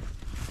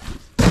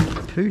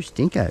 Poo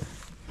stinko.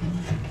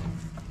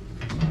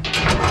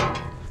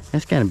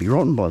 That's going to be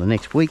rotten by the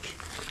next week.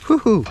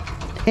 Woohoo!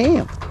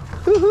 Damn!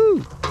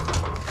 Woohoo!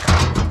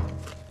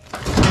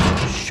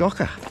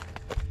 Shocker!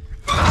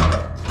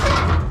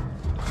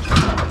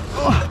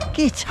 Oh,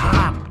 get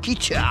up!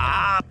 Get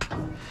up!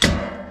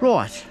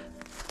 Right,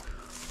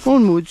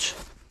 onwards.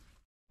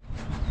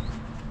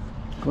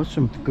 Got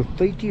some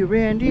graffiti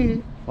around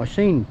here. I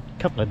seen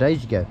a couple of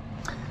days ago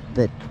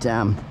that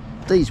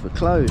these were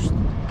closed.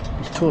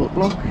 This toilet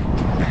block.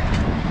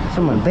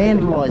 Someone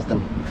vandalised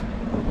them.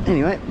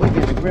 Anyway, we're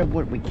going to grab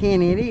what we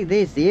can out here.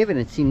 There's the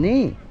evidence in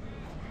there.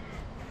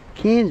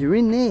 Cans are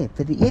in there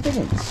for the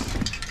evidence.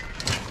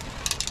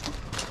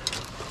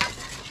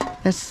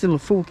 That's still a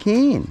full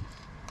can.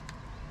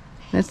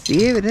 That's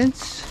the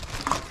evidence.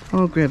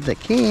 I'll grab the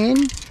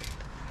can.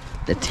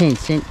 The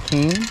 10-cent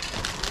can.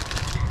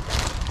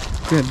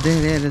 Grab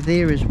that out of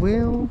there as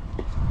well.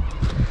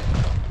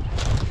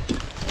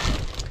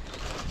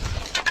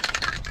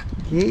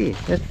 Yeah,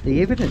 that's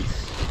the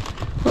evidence.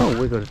 Oh,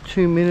 we've got a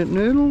 2-minute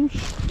noodles.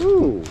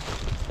 Ooh.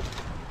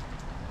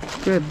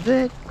 Grab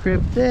that,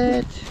 grab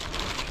that.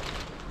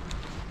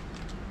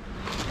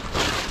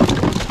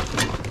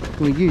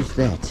 We'll use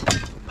that.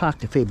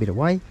 Parked a fair bit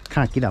away.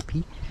 Can't get up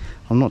here.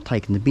 I'm not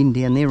taking the bin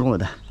down there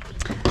either.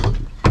 Grab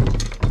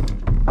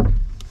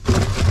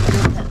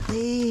that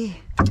there.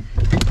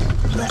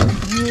 That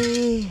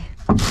there.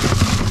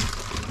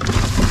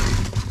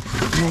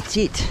 And that's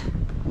it.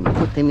 We'll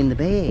put them in the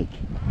bag.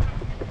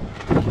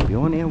 We'll be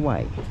on our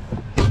way.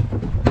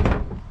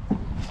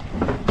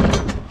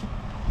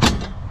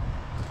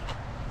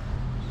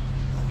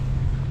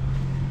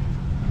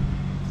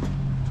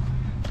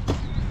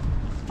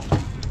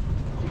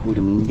 Put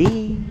them in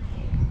there.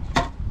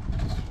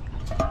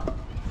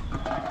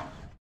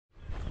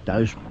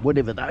 Those,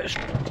 whatever those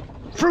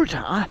fruit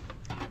are,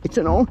 it's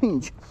an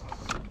orange.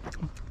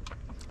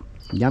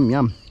 Yum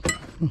yum.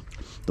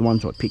 The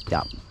ones I picked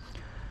up.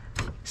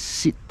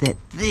 Sit that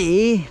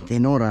there. They're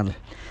not a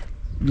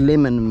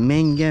lemon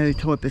mango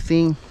type of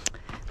thing.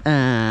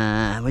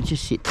 We'll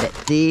just sit that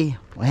there.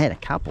 I had a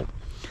couple.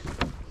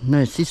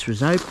 Noticed this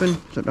was open.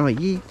 Thought, oh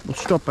yeah, we'll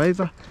stop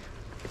over.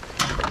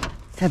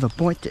 Have a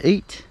bite to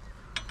eat.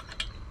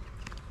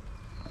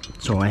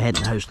 So I had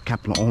those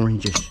couple of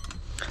oranges.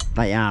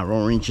 They are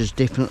oranges,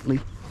 definitely.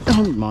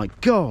 Oh my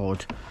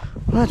god,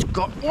 that's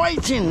got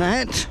weight in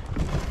that.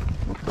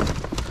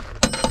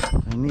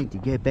 I need to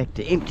go back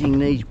to emptying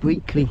these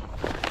weekly,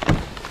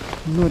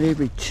 not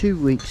every 2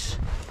 weeks.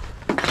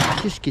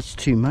 It just gets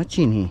too much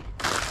in here.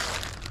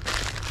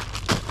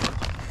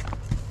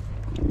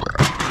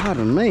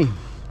 Pardon me.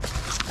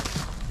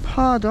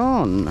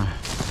 Pardon.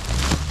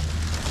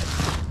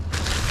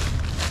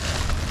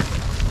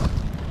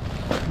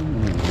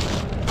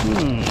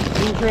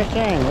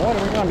 Interesting. What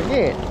are we going to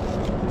get?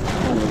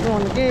 What are we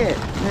going to get?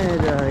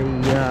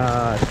 There's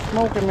a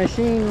smoking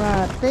machine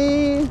right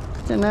there.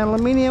 It's an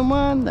aluminium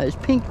one. Those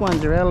pink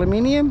ones are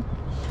aluminium.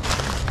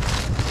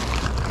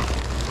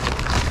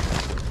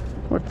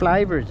 What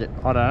flavour is it?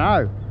 I don't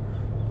know.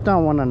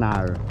 Don't want to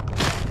know.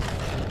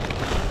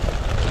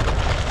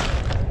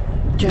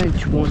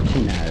 Don't want to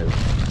know.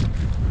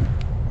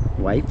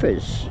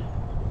 Wafers.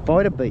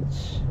 Vita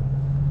Beats.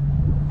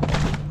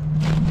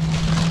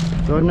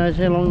 God knows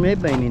how long they've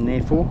been in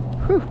there for.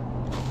 Whew.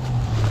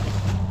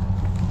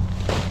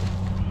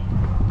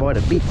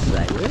 Vita Bits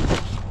they were.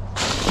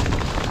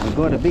 I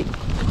got a bit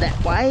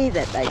that way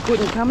that they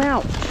couldn't come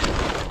out.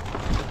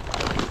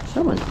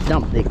 Someone's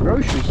dumped their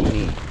groceries in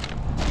here.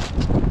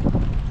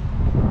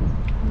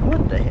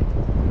 What the heck?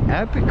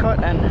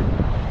 Apricot and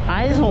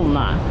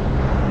hazelnut.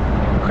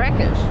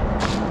 Crackers.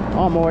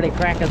 I'm already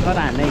crackers. I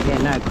don't need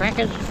no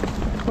crackers.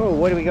 Oh,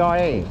 what do we got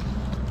here?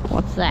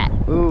 What's that?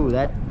 Ooh,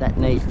 that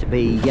needs to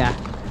be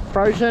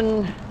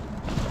frozen.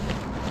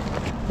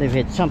 They've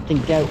had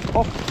something go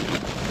off,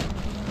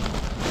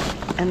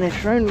 and they've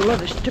thrown a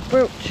lot of stuff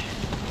out.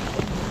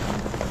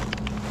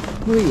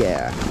 Oh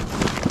yeah,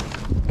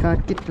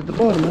 can't get to the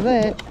bottom of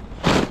that.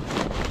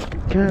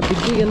 Can't be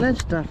digging that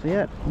stuff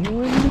out.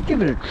 We'll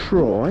give it a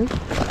try.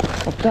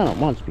 I've done it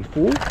once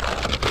before.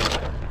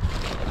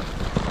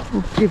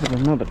 We'll give it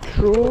another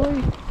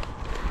try.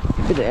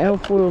 Bit of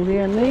alfoil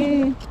down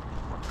there.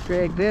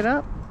 Drag that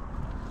up.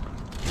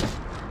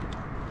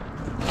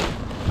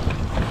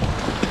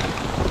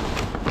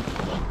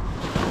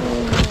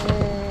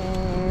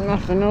 And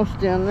nothing else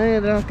down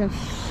there that I can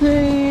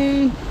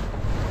see.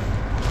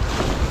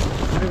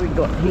 What have we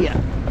got here?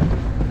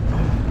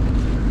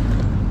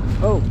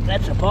 Oh,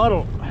 that's a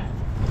bottle.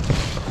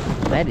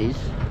 That is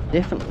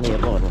definitely a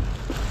bottle.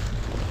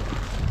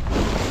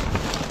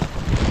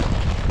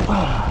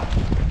 Oh,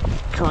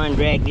 try and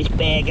drag this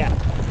bag up.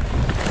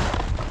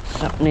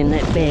 Something in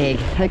that bag.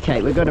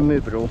 Okay, we've got to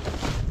move it all.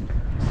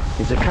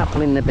 There's a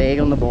couple in the bag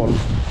on the bottom.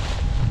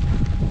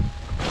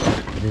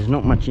 There's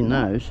not much in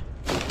those.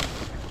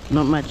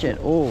 Not much at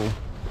all.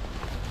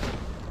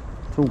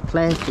 It's all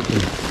plastic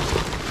and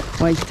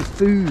waste of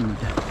food.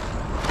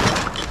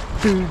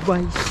 Food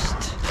waste.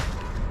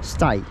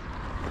 Stay.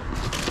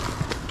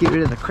 Get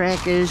rid of the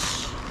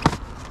crackers.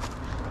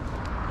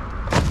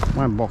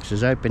 One box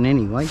is open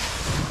anyway.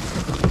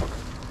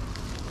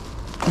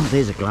 Oh,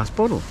 there's a glass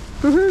bottle.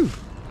 Woohoo!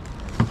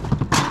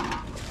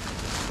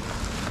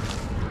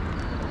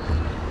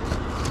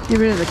 Get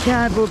rid of the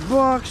cardboard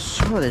box.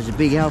 Oh, there's a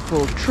big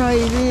alfoil tray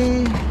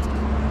there.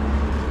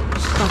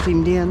 Stuff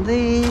him down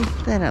there.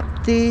 That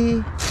up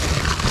there.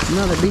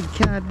 Another big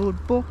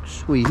cardboard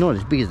box. Well, he's not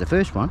as big as the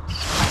first one.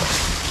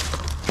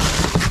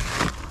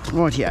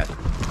 Rightio.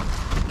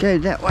 Go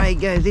that way,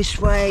 go this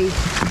way.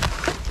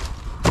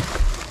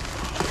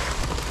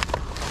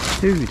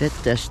 Ooh, that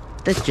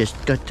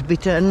just got a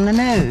bit on the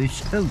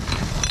nose. Oh,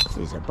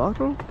 there's a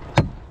bottle.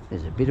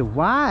 There's a bit of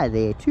wire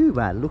there too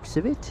by the looks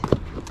of it.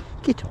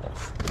 Get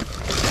off.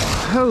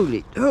 Hold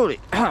it, hold it.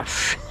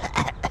 Huff.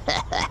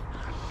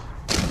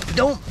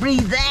 Don't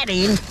breathe that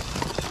in.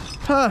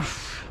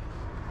 Huff.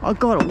 I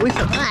got a whiff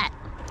of that.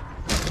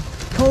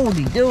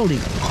 Holdy doldy.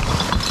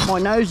 My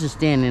nose is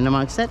standing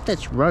amongst that.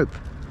 That's rope.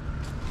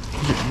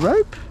 Is it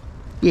rope?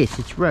 Yes,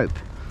 it's rope.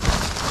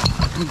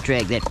 Let me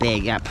drag that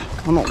bag up.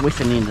 I'm not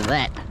whiffing into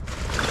that.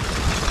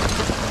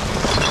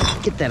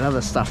 Get that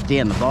other stuff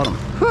down the bottom.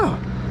 Whew.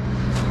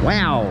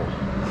 Wow.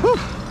 Whew.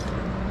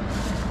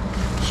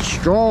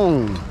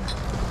 Strong.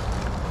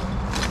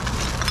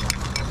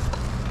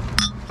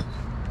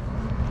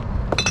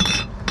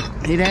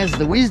 It has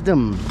the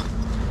wisdom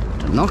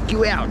to knock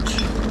you out.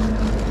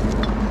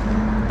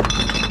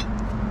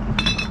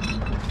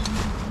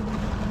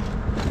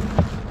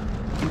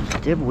 What the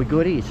devil we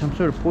got here? Some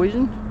sort of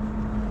poison?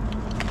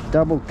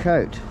 Double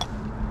coat.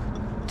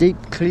 Deep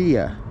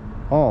clear.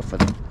 Oh, for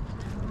the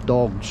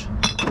dogs.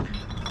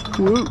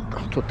 Whoa.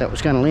 I thought that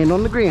was going to land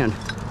on the ground.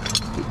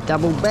 It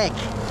doubled back.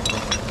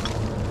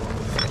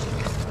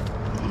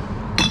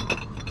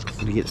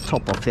 Got to get the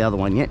top off the other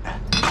one yet.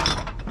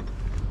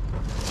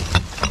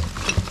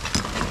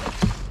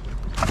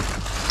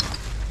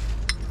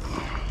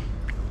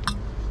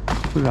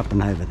 Put it up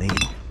and over there.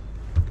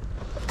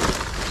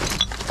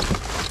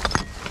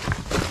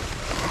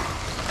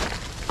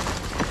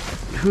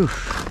 Whew,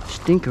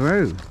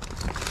 stinkeroo.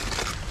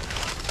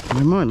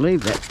 We might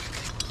leave that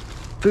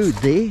food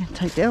there,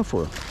 take the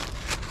alfoil.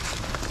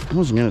 I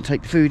wasn't going to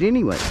take the food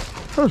anyway.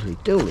 Holy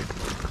dooly.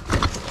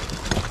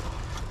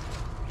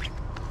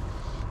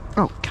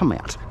 Oh, come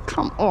out.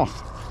 Come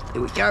off.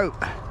 There we go.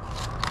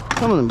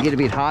 Some of them get a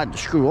bit hard to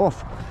screw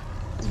off.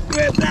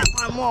 Grab that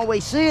one while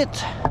we see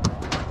it.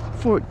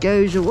 Before it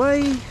goes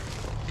away.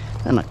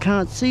 And I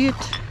can't see it.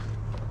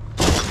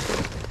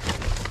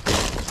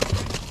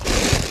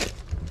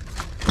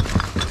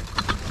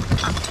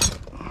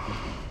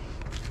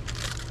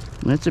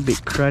 That's a bit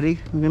cruddy.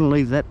 I'm going to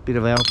leave that bit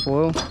of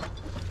alfoil.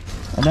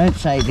 I don't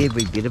save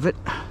every bit of it.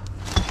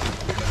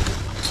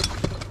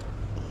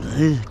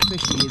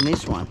 Especially in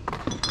this one.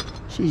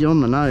 She's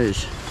on the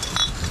nose.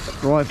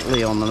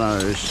 Rightfully on the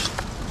nose.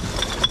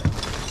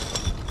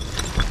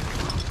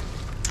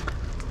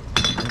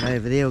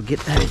 Over there, we'll get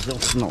those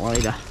off not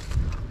later.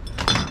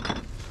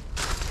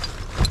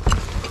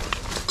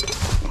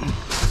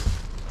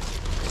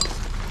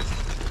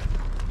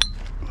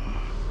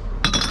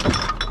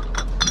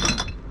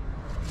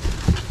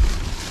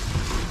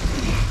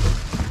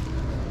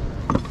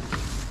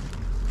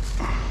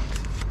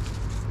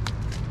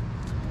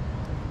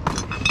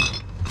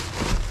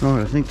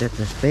 Right, I think that's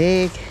this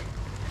bag.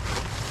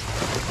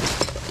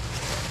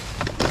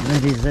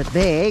 That is that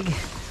bag.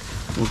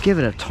 We'll give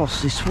it a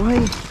toss this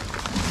way.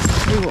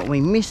 See what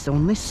we missed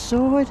on this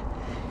side.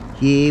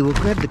 Yeah, we'll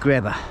grab the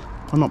grabber.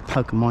 I'm not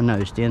poking my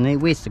nose down there.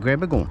 Where's the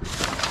grabber gone?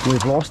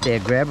 We've lost our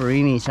grabber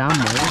in here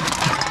somewhere.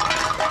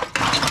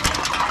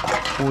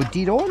 Or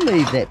did I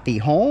leave that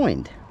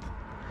behind?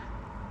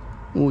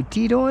 Or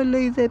did I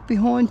leave that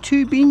behind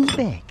 2 bins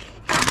back?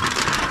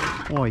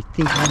 I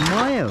think I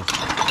may have.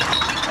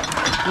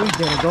 We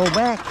better go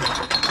back.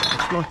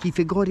 It's like he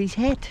forgot his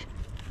hat.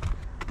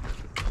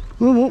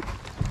 Oh,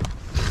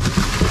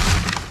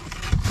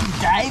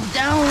 dive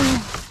down.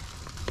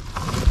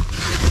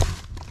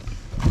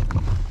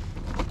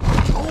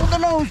 Hold the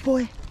nose,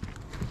 boy.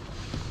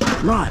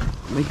 Right,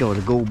 we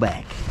gotta go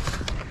back.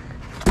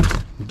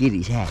 Get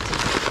his hat.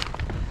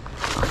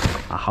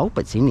 I hope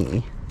it's in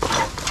here.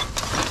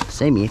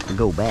 See me have to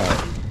go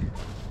back.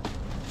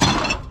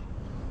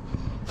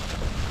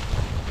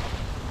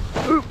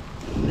 Oop,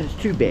 there's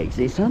 2 bags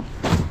there, son.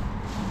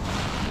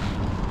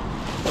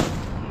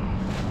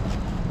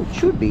 It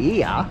should be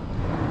here.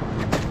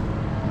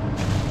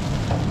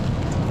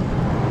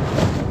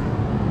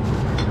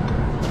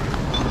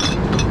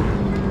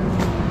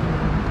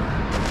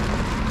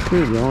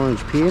 Here's the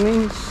orange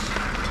peelings.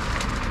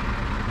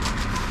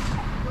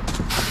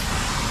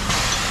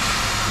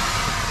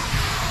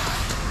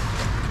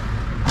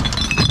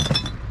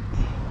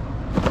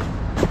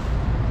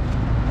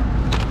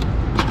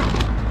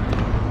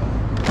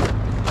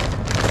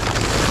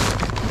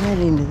 That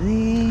into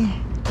there.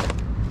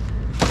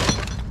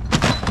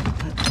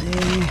 That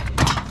there.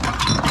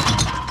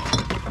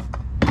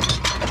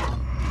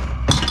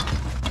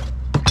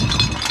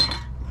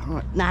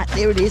 Alright, nah,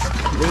 there it is.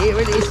 There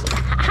it is.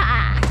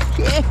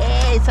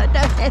 Yes, I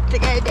don't have to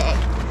go back.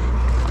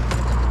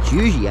 It's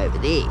usually over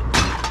there.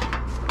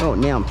 Oh,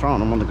 now I'm throwing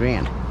them on the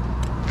ground.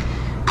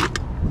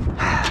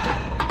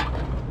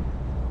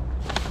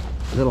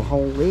 Little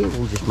hole there,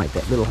 we'll just make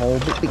that little hole a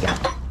bit bigger.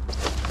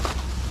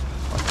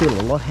 I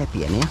feel a lot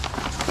happier now.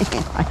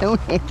 I don't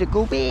have to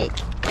go back.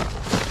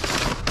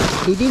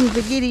 He didn't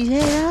forget his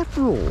hat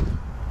after all.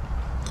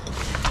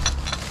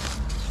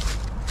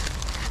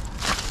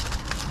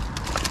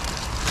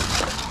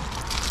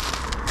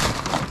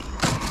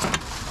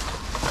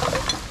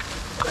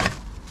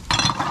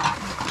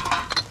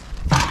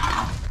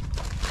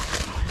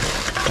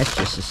 That's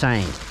just the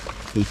same.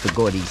 He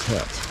forgot his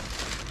hat.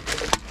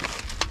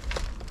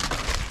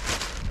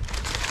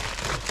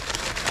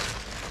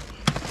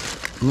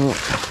 Right,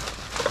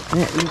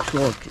 that looks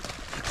like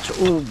it's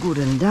all good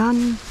and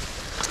done.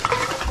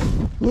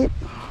 Yep.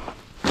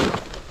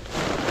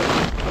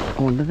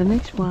 On to the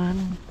next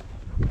one.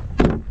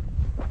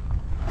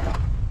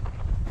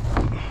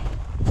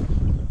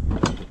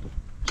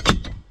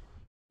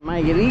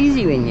 Make it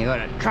easy when you got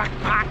a truck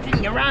parked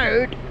in your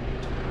road.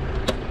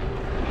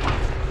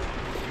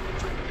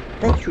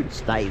 That should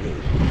stay there.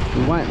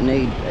 You won't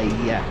need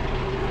a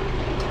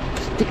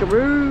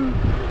stickeroo.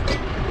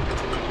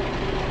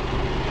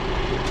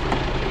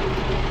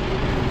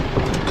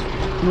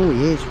 Oh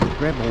yes, we'll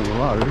grab all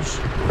of those.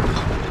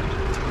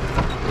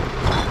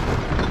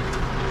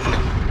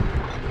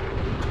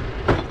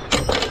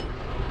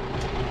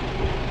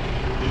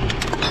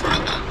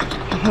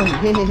 Oh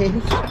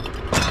yes,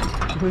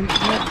 we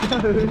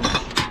grab those.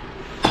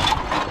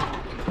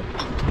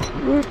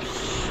 Whoops.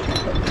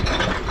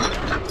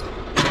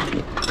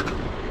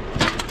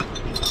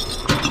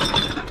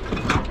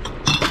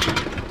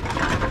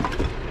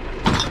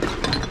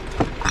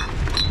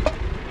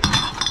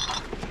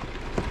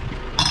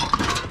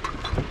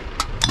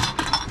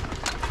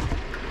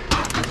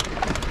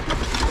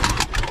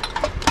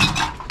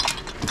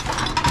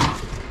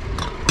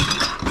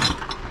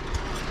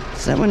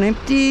 Is that one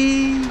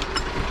empty?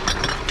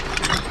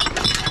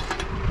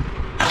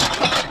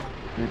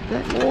 Grab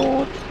that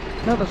Lord.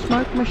 Another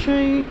smoke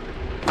machine.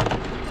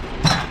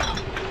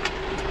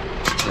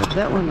 Grab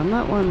that one and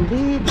that one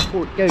there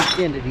before it goes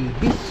down to the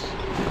abyss.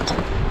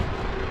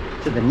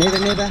 To the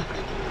never.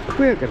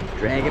 We're going to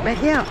drag it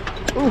back out.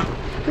 Oh,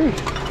 there.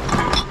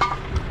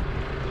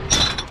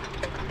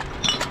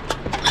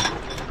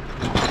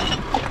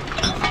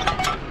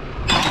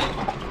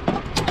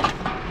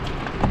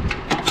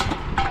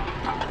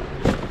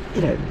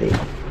 Get over there.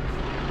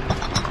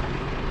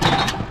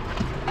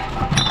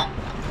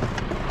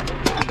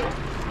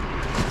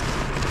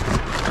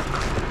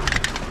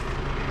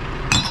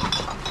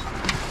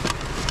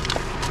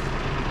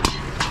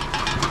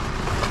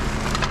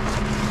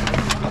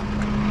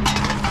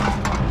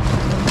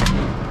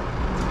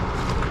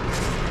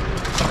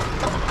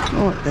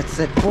 Alright, that's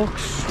that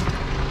box.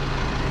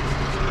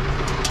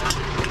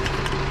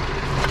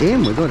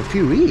 Damn, we've got a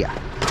few here.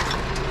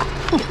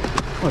 Oh,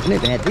 I've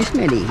never had this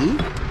many here.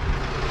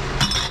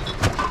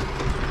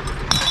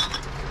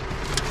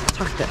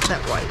 Tuck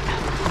that way.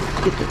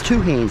 Get the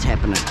 2 hands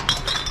happening.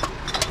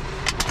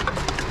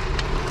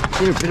 Is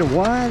there a bit of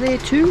wire there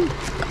too?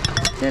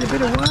 Is that a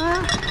bit of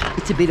wire?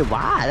 It's a bit of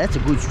wire. That's a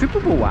good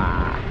strippable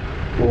wire.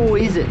 Or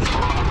is it?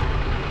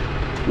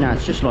 No,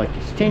 it's just like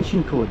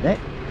extension cord, that.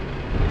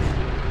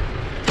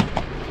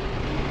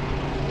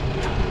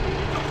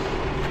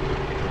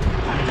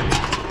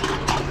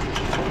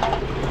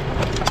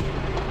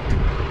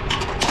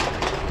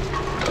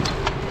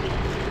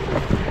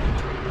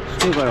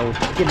 Still got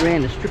to get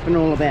around to stripping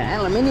all of our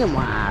aluminium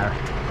wire.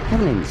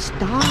 Haven't even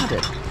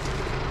started.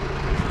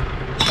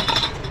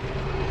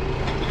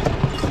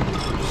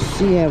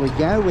 See how we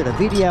go with a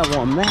video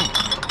on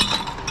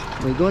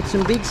that. We got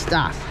some big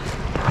stuff.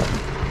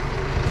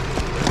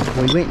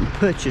 we went and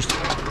purchased,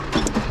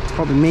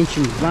 probably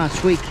mentioned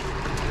last week,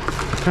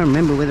 I can't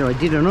remember whether I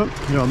did or not,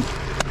 that I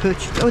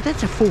purchased, oh,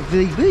 that's a full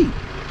VB.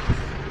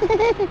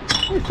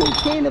 A full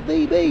can of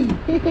VB.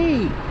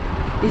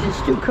 Is it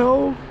still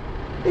cold?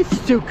 It's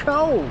still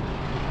cold.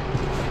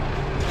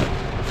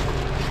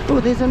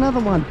 Oh, there's another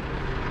one.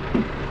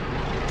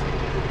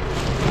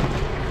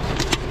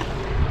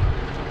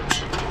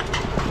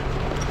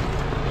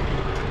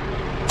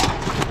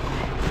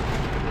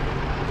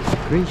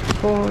 Grease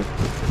pipe.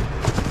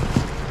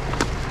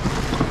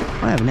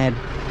 I haven't had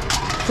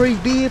free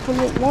beer for a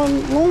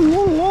long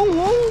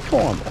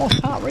time. I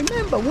can't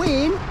remember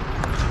when.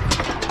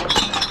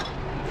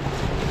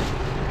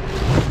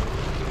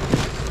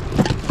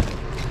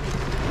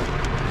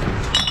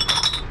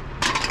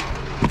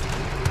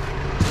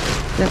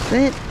 That's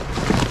that.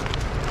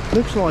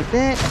 Looks like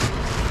that.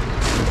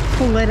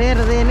 Pull that out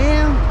of there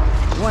now.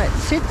 The way it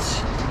sits.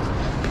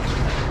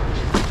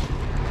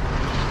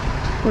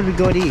 What have we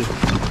got here?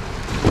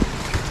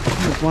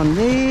 There's one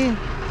there. I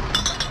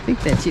think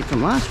that's it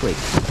from last week.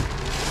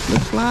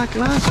 Looks like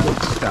last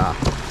week's stuff.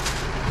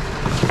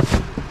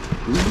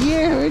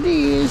 Yeah, it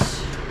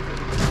is.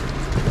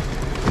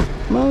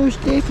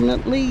 Most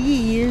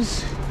definitely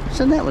is.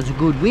 So that was a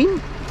good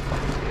win.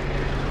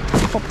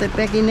 Pop that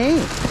back in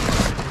there.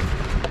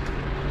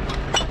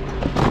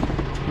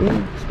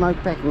 Yeah, smoke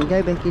pack and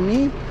go back in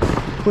there.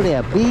 Put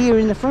our beer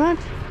in the front.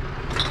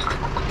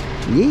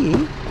 Yeah.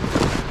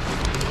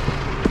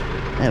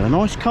 Have a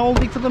nice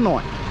coldie for the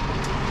night.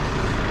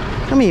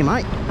 Come here,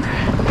 mate.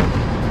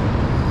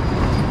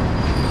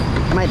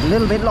 Made it a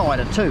little bit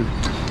lighter too.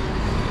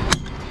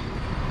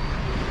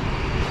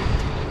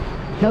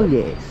 Oh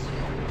yes.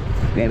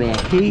 Grab our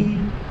key,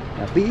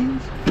 our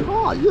beers.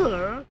 Oh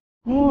yeah.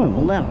 Oh,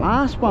 well that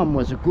last one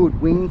was a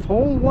good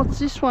windfall. What's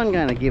this one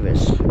going to give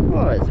us?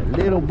 Oh, there's a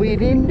little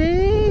bit in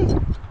there.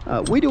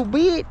 A little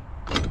bit.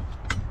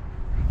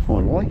 I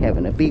like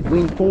having a big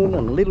windfall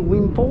and little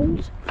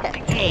windfalls.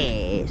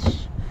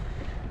 Yes.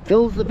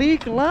 Fills the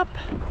vehicle up.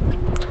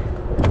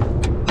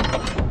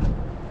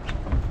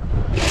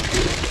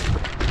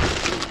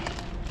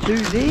 Two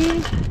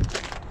there.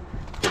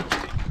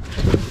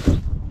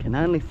 Can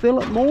only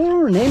fill it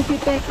more and empty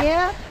it back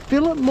out.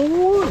 Fill it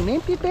more and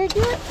empty it back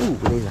out. Ooh,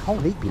 there's a whole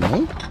heap in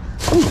there.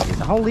 Ooh, there's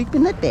a whole heap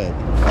in that bag.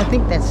 I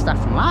think that's stuff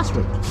from last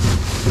week.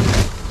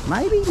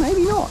 Maybe,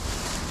 maybe not.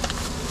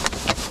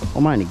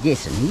 I'm only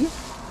guessing here.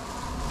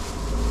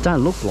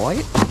 Don't look like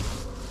it.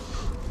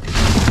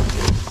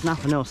 There's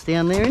nothing else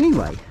down there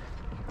anyway.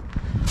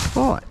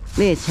 Right,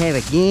 let's have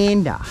a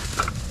gander.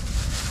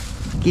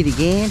 Get a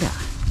gander.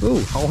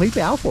 Ooh, whole heap of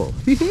alcohol.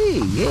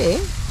 Yeah.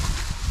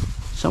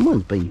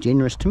 Someone's been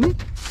generous to me.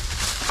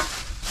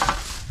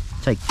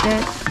 Take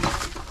that.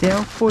 The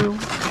alfoil.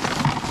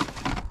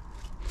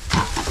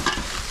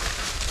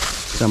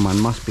 Someone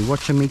must be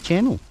watching me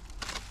channel.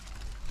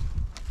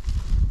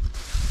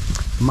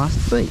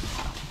 Must be.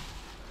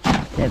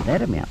 Have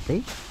that amount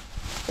there.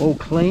 All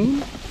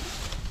clean.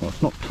 Well,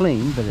 it's not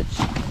clean, but it's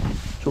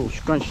all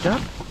scrunched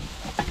up.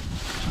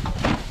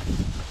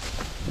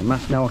 They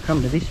must know I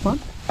come to this one.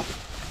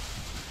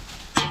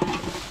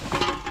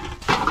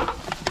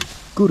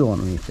 Good on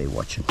them if they're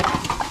watching.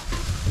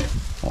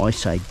 I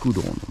say good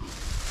on them.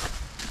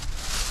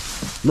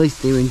 At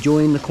least they're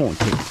enjoying the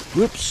content.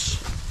 Whoops.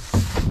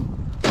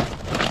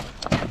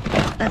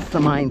 That's the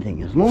main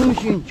thing. As long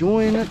as you're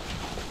enjoying it,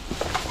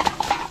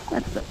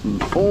 that's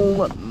all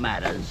that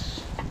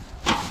matters.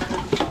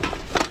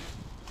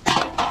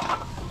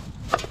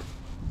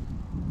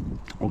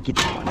 I'll get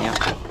that one out.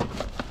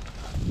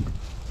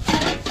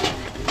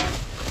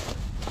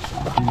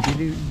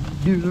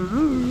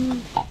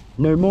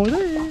 No more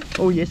there.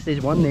 Oh yes,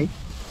 there's one there.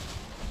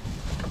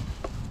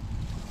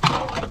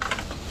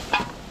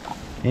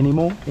 Any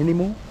more? Any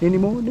more? Any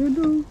more? No,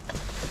 no.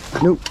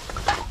 Nope.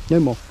 No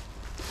more.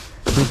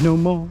 There's no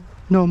more.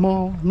 No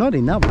more. Not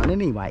in that one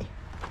anyway.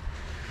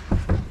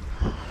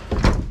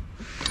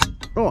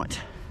 Right.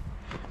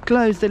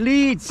 Close the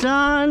lid,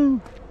 son.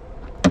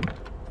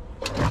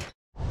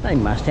 They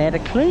must have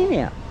had a clean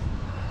out.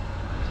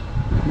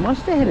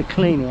 Must have had a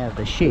clean out of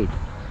the shed.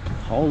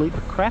 Whole heap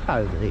of crap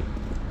over there.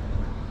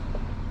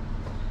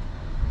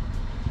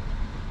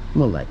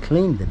 Well, they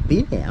cleaned the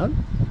bin out.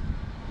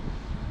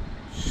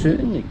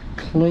 Certainly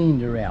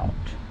cleaned her out.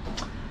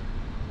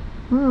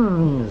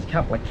 There's a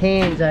couple of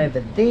cans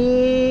over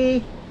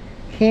there.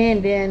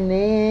 Can down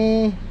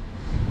there.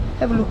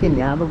 Have a look in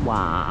the other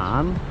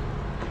one.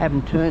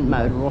 Haven't turned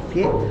motor off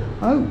yet.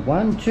 Oh,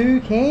 1,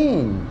 2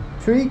 can.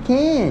 3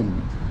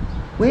 can.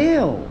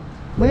 Well.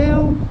 We're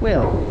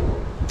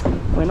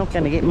not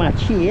going to get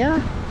much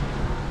here.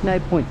 No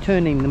point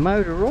turning the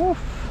motor off.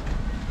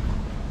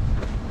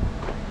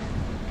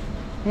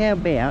 How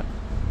about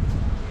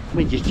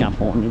we just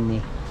jump on in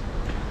there.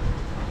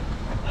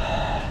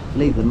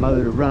 Leave the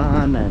motor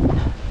run, and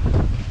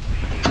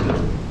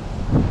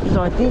because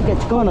I think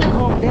it's going to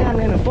calm down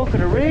in a bucket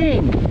of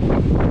rain.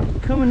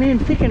 Coming in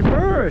thick and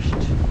fast.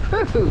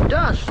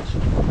 Dust.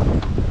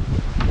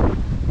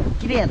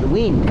 Get out the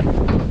wind.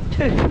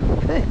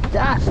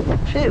 Dust.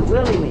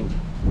 Willy me.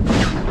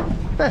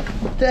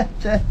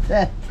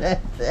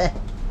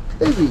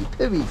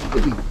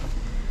 Poopy.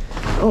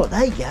 Oh,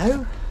 there you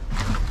go.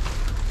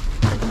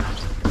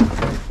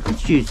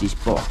 Let's use this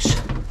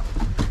box.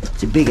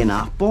 It's a big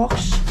enough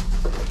box.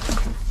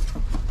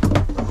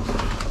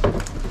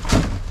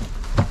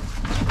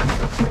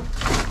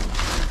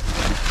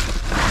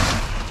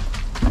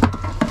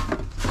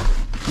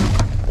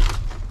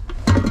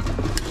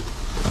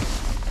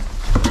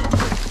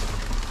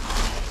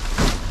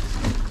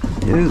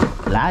 Ooh,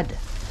 blood.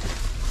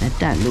 That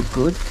don't look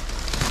good.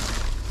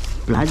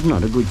 Blood's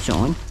not a good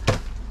sign.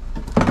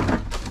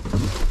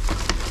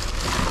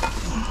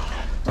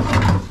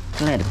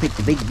 Glad to pick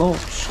the big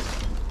box.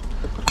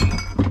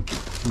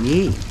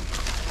 Yeah.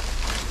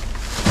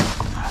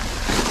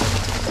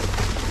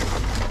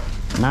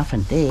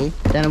 Nothing there.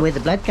 Don't know where the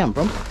blood come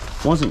from.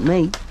 Wasn't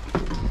me.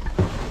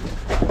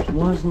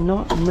 Was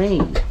not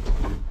me.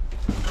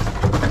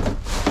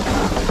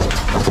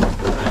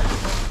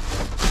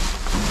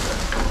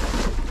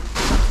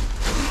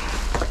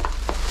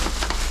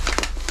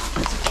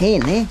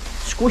 Can there,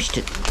 squished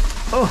it.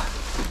 Oh,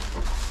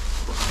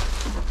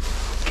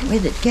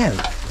 where'd it go?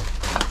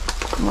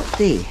 Not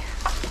there.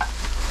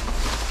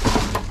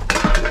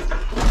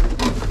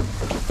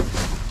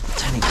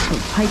 It's only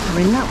some paper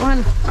in that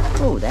one.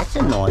 Oh, that's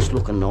a nice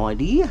looking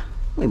idea.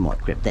 We might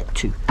grab that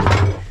too.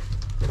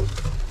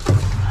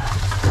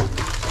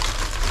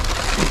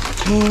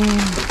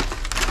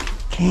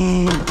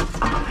 Can.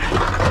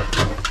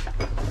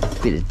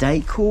 Bit of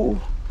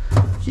decor.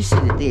 Just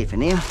set it there for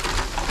now.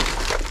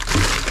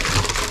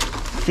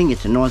 I think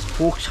it's a nice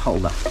box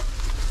holder.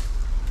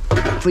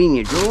 Put in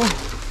your drawer.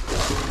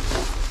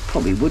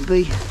 Probably would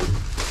be.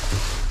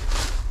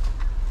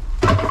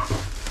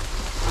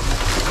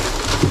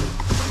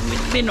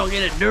 Better not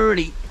get it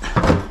dirty.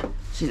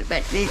 Set it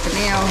back there for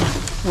now.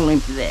 We'll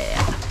empty that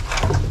out.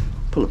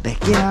 Pull it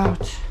back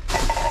out.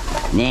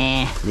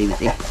 Nah, leave it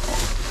there.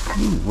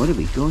 Ooh, what have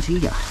we got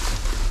here?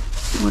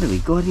 What have we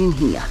got in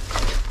here?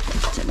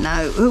 So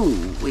no,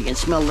 ooh, we can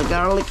smell the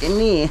garlic in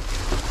there.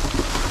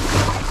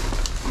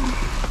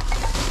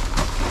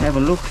 Have a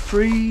look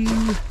through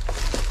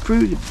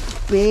the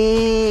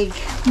bag.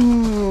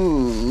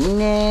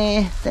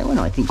 Nah, that one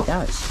I think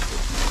does.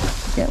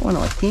 That one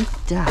I think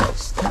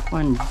does. That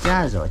one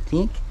does, I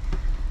think.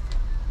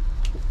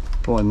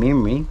 By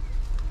memory.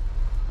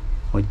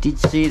 I did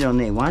see it on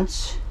there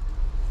once.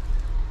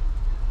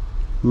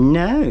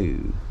 No.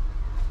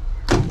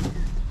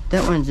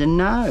 That one's a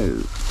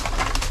no.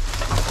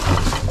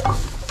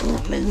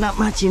 Oh, there's not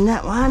much in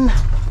that one.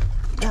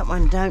 That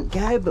one don't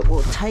go, but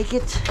we'll take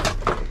it.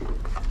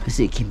 Because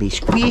it can be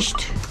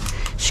squished,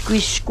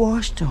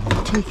 squashed.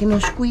 I'm taking a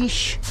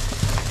squish.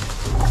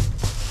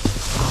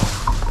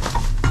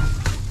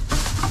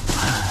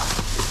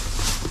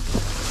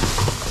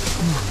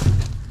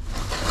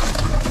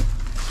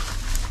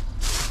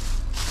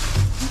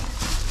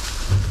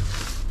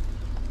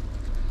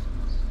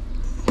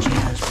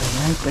 Just been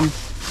open.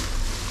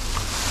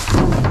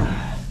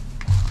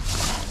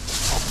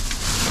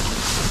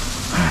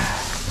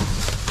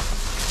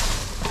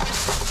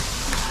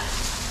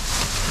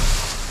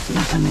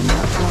 Nothing in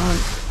that one.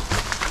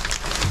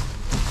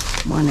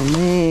 One in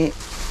there.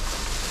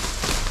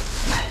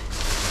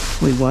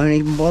 We won't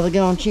even bother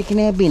going checking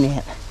our bin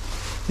out.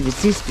 But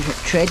it's this bit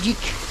tragic.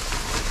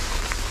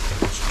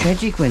 It's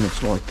tragic when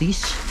it's like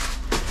this.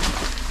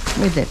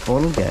 Where'd that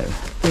bottle go?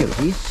 There it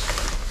is.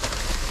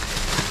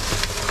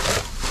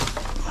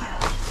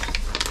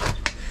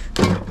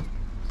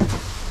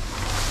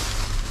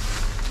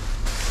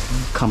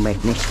 I'll come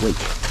back next week.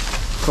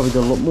 Probably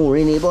got a lot more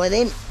in here by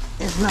then.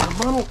 There's another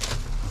bottle.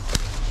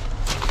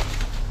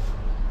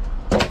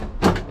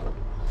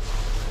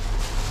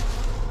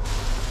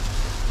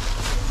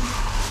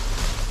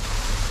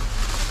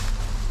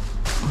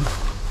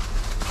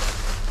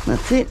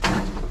 That's it.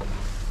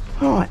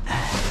 Right.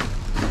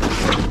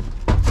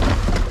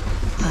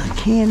 A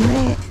can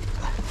there.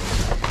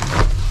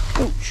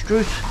 Oh,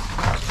 struth.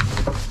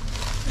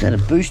 Is that a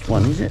boost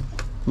one, is it?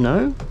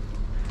 No?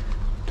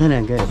 They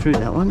don't go through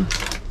that one.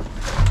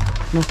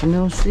 Nothing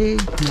else there?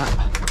 No.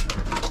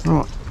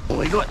 Right. Well,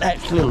 we got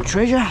that little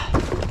treasure.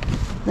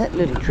 That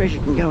little treasure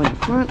can go in the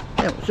front.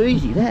 That was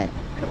easy, that.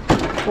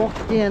 Box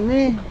down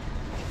there.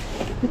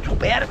 Let's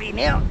hop out of here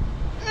now.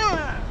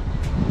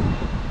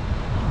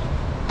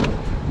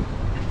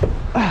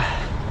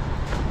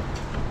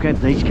 Grab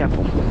these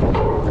couple.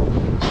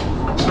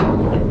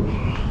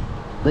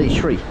 These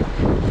three.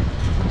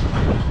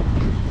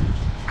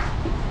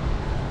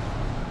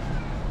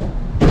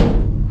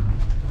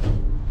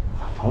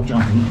 I'll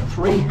jump in for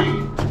three.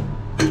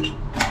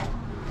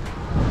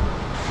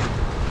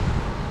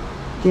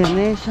 Down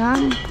there,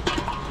 son.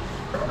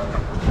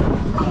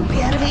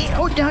 Be out of here.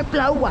 Oh, don't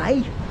blow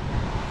away.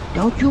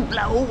 Don't you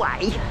blow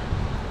away.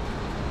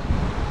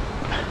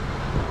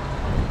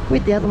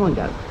 Where'd the other one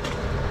go?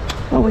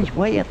 Oh, he's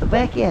way at the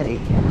back out here.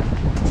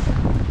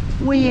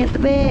 Way at the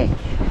back.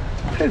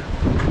 Phew,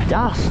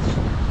 dust.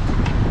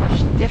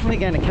 It's definitely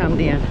going to come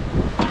down.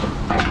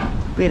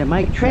 Better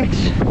make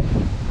tracks.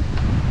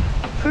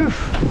 Oof.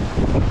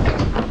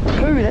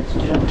 Ooh, that's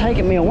just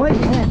taking me away,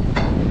 isn't it?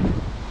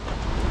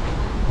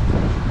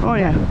 Oh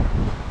yeah,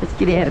 let's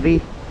get out of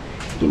here.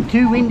 It's getting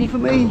too windy for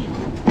me.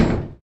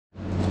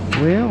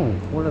 Well,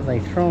 what are they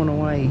throwing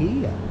away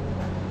here?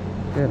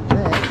 Grab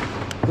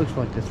that. Looks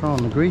like they're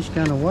throwing the grease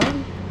gun away.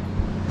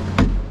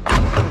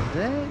 Grab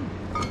that.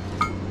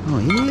 Oh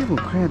yeah, we'll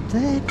grab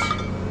that.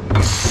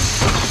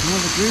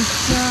 Another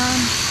grease gun,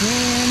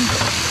 and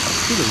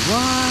bit of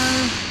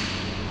wire.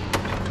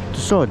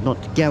 Decided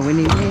not to go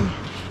in there.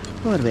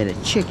 What about a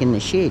check in the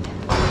shed?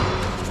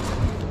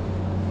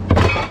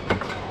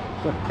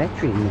 Got a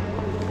battery in the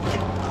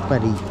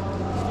bloody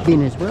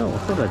bin as well. I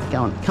thought I'd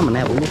go and come and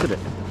have a look at it.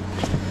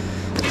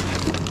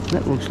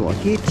 That looks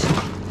like it.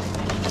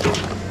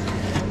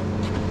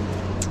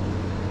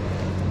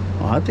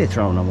 I hope they're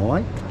throwing them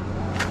away.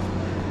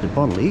 The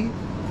bottle here.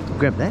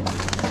 Grab that.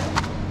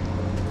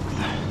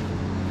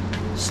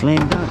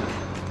 Slam dunk.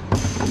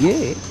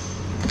 Yeah.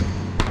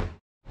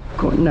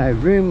 Got no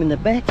room in the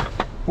back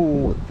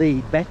for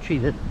the battery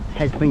that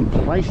has been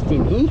placed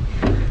in here.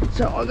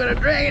 So I've got to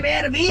drag it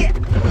out of here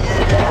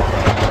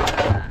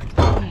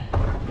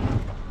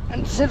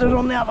and set it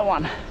on the other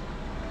one.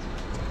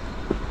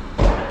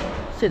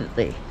 Set it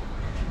there.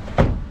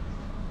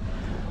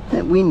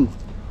 That wind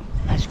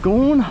has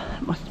gone.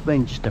 It must have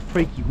been just a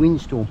freaky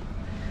windstorm.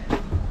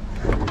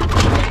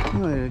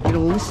 I'm going to get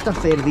all this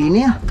stuff out of here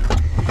now.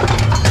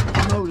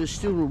 The motor's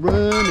still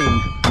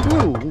running.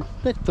 Oh,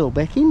 that fell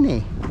back in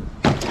there.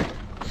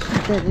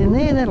 Put that in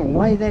there, that'll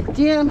weigh that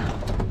down.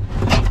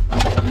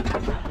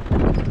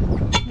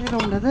 Get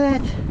onto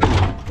that.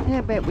 How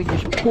about we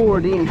just pour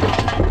it in?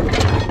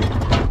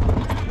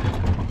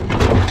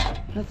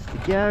 That's the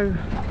go.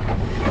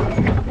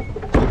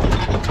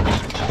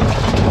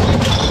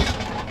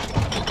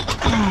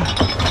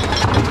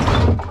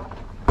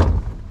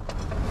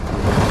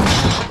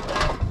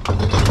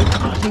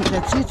 I think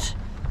that's it.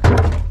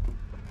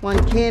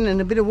 One can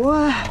and a bit of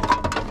wire.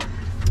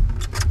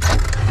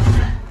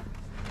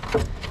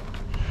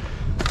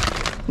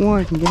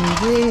 Wire can go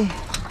there.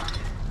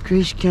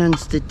 Grease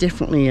guns, they're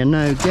definitely a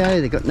no-go.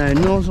 They've got no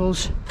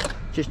nozzles.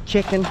 Just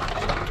checking,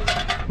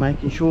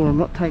 making sure I'm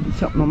not taking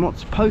something I'm not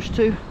supposed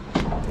to.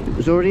 It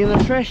was already in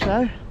the trash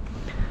though.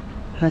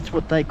 That's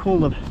what they call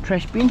the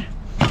trash bin.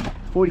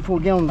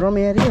 44-gallon drum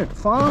out here at the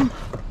farm.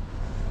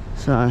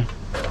 So,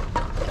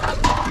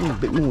 a little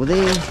bit more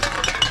there.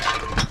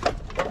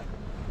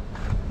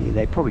 Yeah,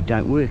 they probably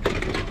don't work.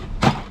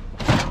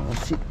 I'll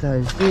sit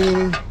those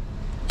there.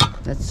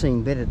 That's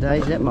seen better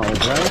days, that mould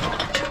road.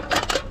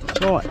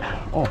 Right,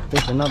 oh,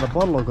 there's another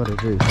bottle I've got to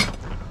do.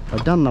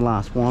 I've done the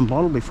last wine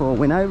bottle before I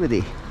went over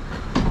there.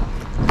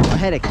 I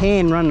had a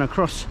can running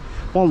across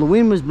while the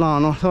wind was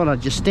blowing. I thought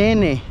I'd just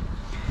stand there.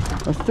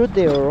 I stood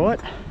there alright.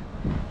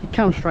 It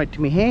come straight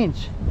to my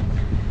hands.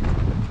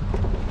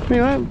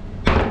 Anyway,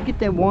 I'll get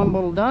that wine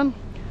bottle done,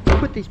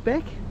 put this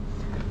back,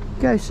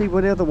 go see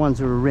what other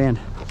ones are around.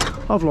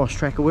 I've lost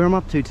track of where I'm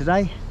up to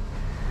today.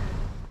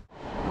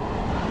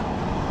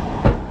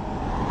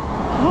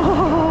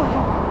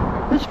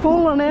 Oh, it's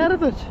fallen out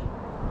of it.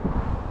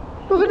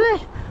 Look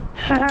at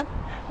that.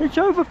 It's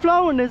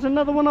overflowing. There's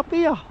another one up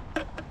here.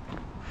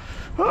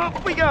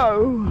 Up we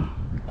go.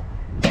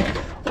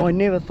 I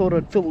never thought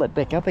I'd fill that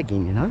back up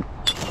again, you know.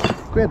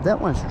 Grab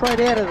that one straight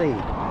out of there.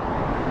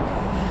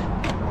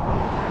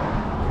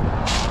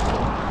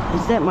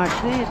 There's that much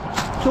there.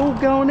 It's all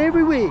going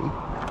everywhere.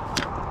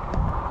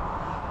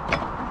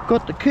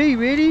 Got the key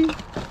ready.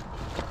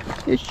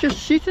 It's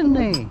just sitting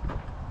there.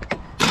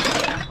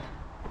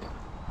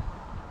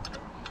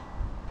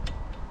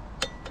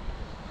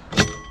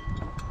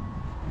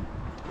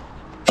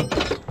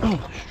 Oh,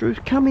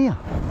 Struth, come here.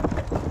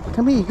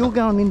 Come here, you're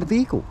going in the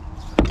vehicle.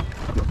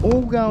 You're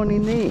all going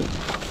in there.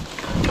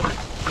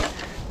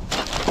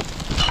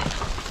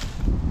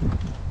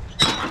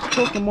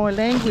 Talking my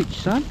language,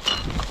 son.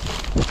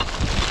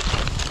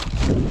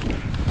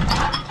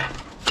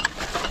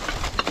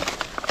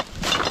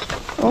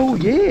 Oh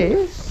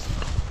yes,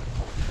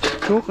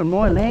 talking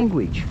my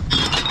language.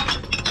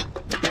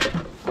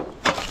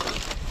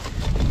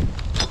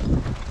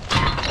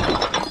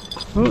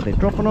 Oh, they're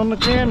dropping on the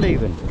ground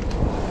even.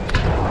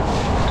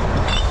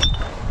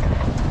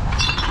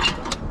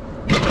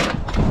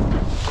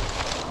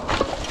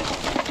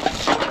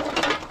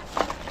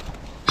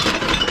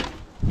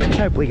 Let's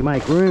hope we can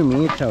make room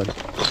here so it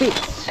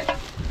fits.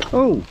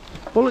 Oh,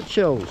 bullet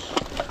shells.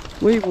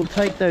 We will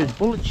take those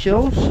bullet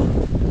shells.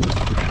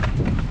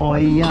 I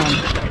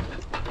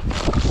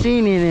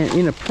seen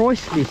in a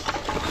price list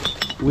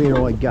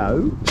where I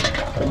go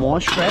to my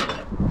scrap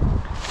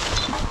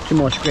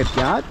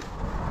yard,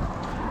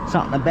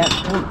 something about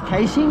bullet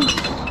casings.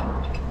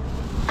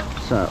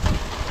 So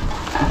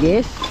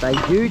yes, they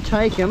do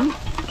take them,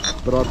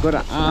 but I've got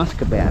to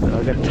ask about it.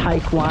 I've got to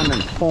take one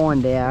and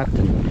find out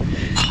and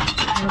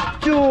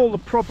do all the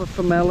proper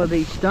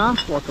formality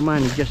stuff. Like I'm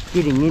only just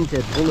getting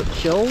into bullet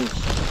shells.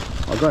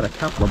 I've got a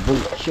couple of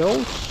bullet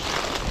shells.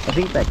 I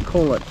think they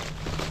call it,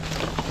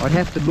 I'd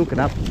have to look it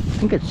up. I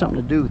think it's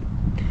something to do with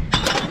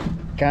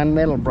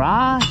gunmetal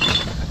brass.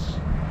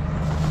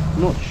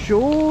 Not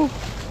sure.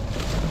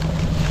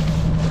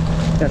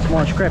 That's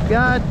my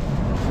scrapyard.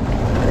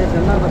 There's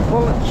another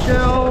bullet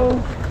shell.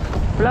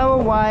 Blow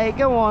away,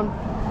 go on.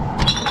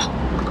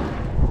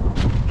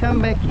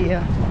 Come back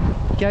here.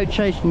 Go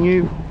chasing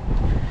you.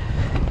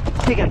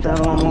 Pick up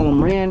that one while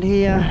I'm around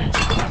here.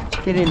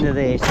 Get into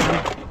there,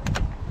 son.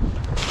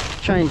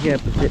 Change our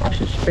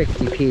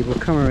perspective here. We'll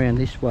come around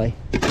this way.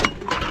 I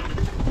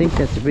think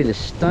that's a bit of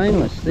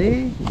stainless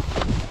there.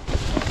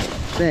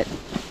 That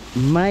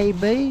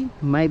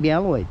maybe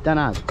alloy. Don't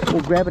know.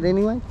 We'll grab it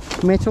anyway.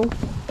 Metal,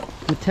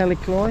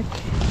 metallic like.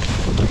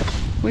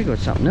 We got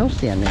something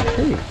else down there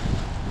too.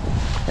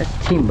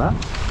 That's timber.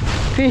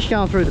 Fish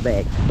going through the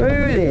bag. Oh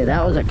there,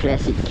 that was a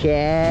classic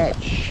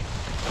catch.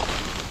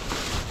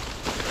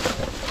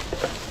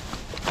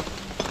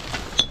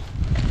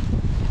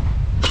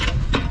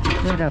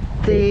 Right up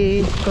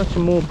there. Got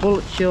some more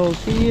bullet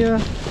shells here.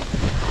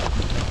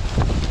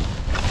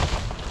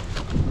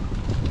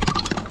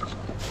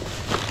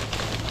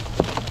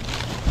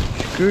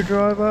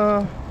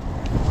 Screwdriver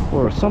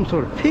or some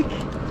sort of pick.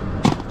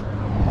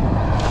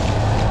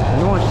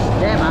 Nice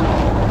stabber.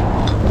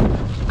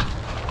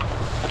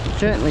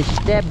 Certainly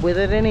stab with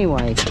it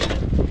anyway.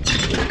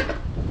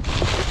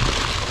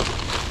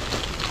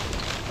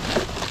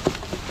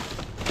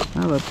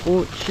 Another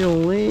bullet shell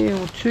there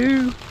or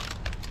two.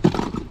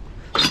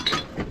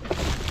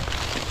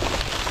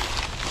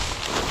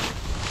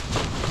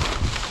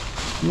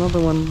 Another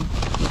one,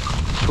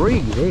 3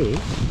 there.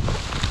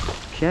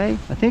 Okay,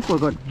 I think we've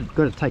got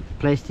to take the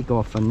plastic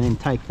off and then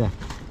take the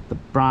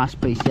brass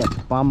piece out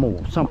the bum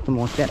or something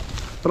like that.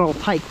 But I'll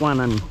take one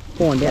and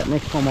find out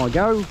next time I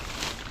go.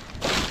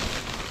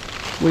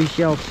 We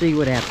shall see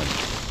what happens.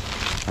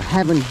 I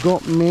haven't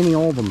got many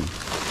of them.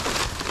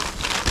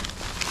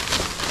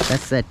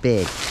 That's that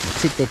bag. I'll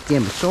sit that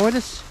down beside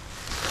us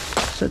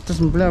so it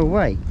doesn't blow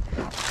away.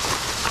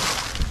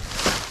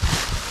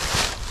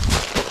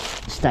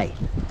 Stay.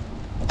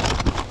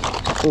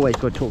 Always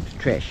got to talk to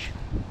trash.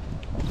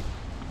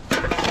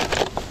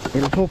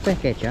 It'll talk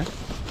back at you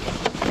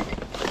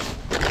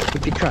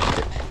if you trust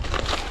it.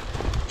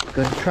 You've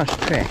got to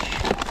trust trash.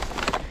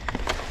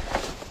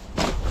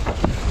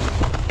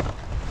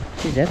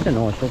 Gee, that's a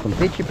nice looking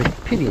picture, but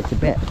pity it's a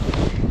bit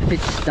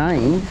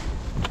stained.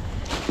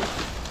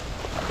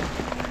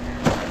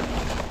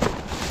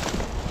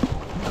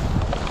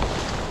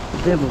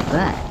 What the devil's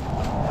that?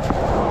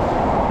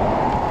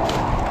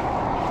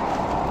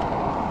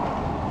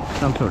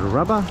 Some sort of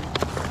rubber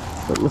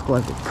that look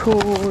like a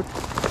cord.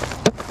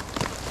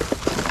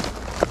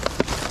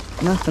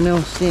 Nothing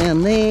else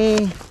down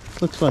there.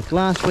 Looks like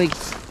last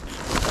week's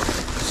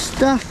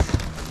stuff.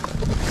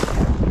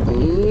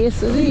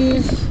 Yes it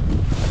is.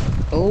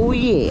 Oh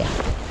yeah.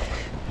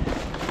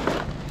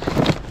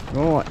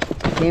 Right,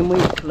 can we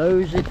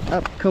close it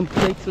up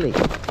completely?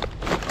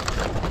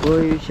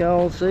 We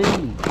shall see.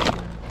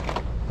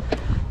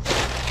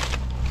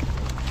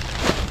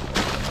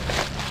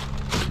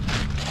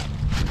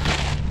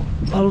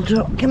 Hold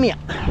up, come here.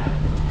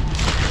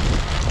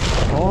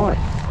 Alright,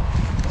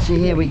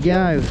 see how we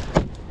go.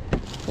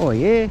 Oh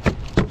yeah,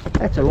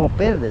 that's a lot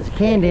better. There's a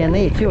can down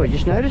there too, I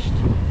just noticed.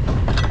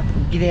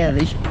 Get out of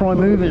this prime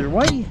mover's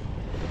way.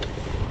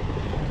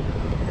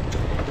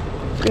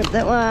 Grab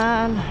that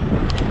one.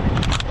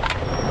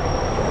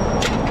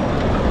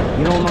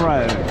 Get on the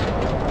road.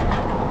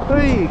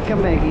 Hey,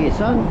 come back here,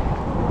 son.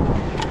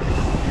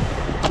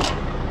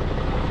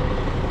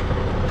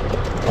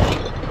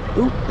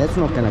 Ooh, that's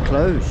not going to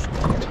close.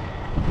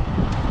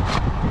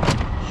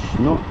 It's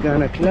not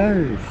going to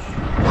close.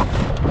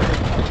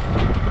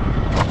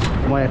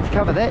 Might have to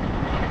cover that.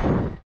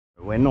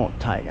 We're not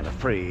taking a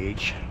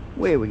fridge.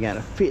 Where are we going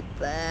to fit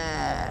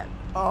that?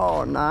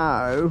 Oh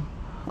no.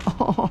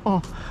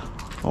 Oh,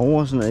 I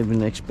wasn't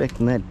even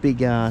expecting that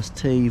big ass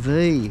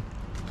TV.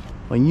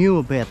 I knew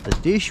about the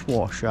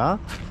dishwasher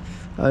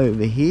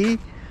over here,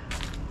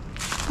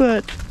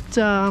 but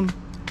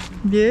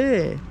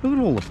yeah, look at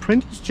all the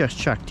printers just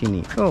chucked in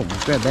here. Oh, we'll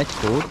grab that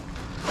cord.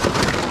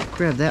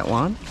 Grab that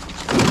one.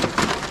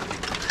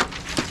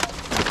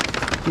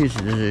 Use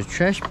it as a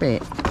trash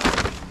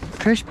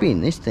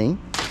bin, this thing.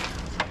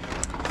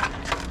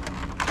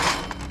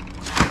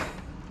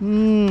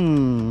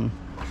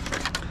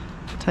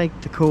 Take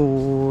the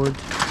cord.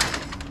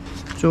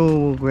 So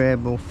we'll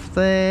grab off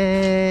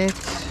that.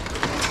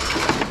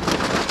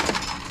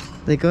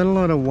 They got a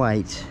lot of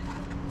weight,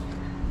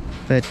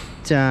 but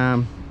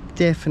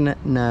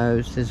definite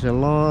knows there's a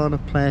lot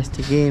of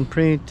plastic and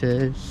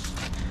printers.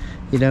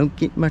 You don't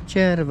get much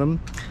out of them.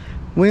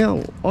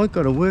 Well, I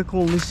got to work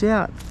all this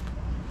out.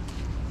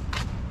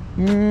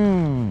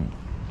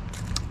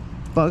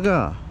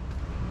 Bugger.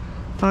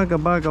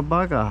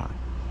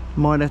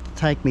 Might have to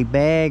take my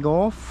bag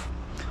off.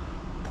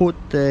 Put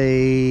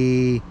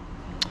the...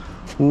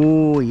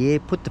 Oh yeah,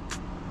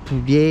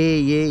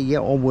 yeah,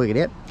 I'll work it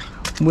out.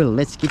 Well,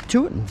 let's get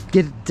to it and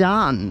get it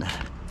done.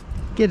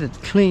 Get it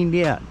cleaned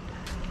out.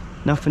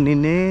 Nothing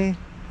in there,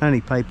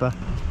 only paper.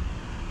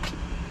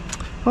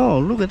 Oh,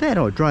 look at that.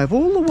 I drove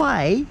all the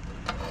way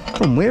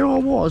from where I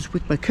was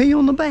with my key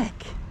on the back.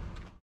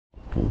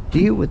 We'll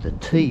deal with the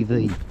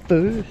TV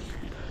first.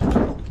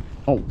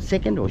 Oh,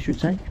 second, I should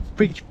say.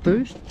 Fridge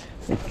first.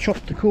 We'll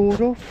chop the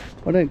cord off.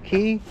 I don't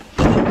care.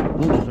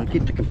 As long as I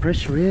get the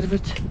compressor out of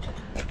it.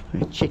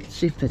 I'll check to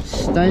see if it's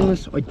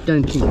stainless. I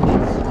don't think it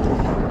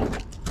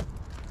is.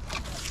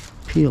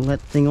 Peel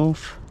that thing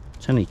off.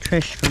 It's only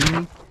trash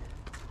for me.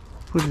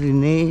 Put it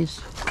in theirs.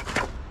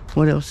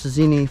 What else is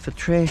in here for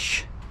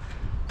trash?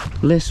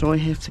 Less I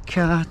have to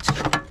cart.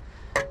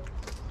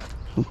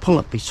 I'll pull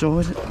it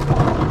beside it.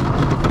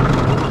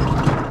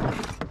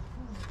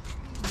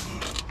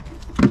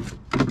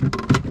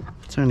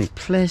 It's only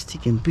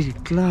plastic and bit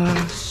of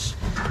glass.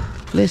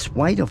 Less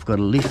weight I've got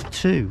to lift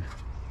too.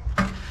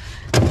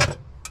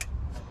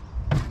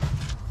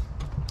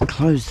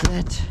 Close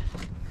that.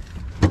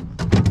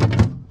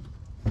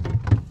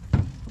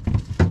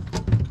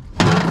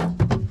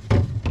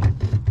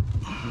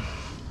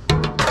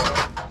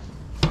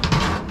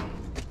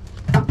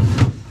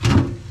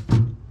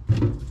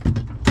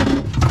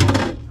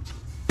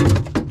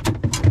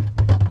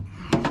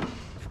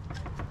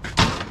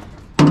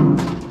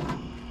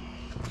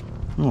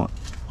 Right,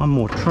 one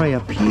more tray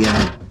up here.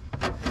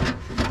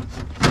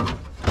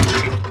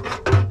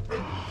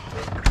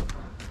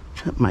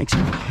 That makes it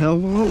a hell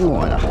of a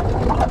lot lighter.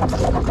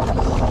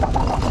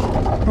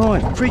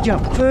 Right, fridge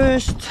up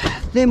first,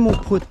 then we'll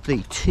put the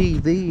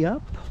TV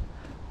up.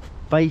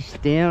 Face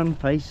down,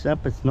 face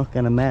up, it's not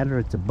going to matter,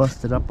 it's a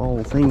busted up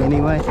old thing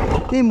anyway.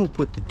 Then we'll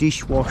put the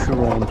dishwasher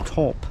on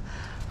top.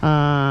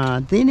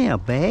 Then our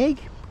bag,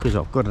 because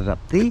I've got it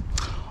up there.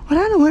 I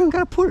don't know where I'm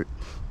going to put it.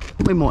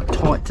 We might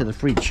tie it to the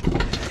fridge.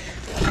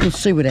 We'll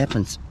see what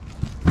happens.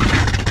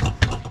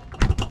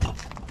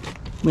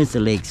 Where's the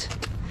legs?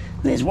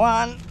 There's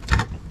one.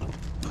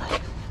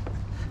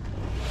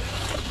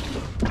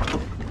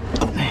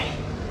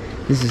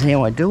 This is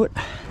how I do it.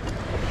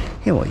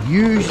 How I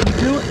usually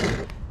do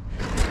it.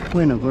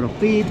 When I've got a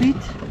fair bit.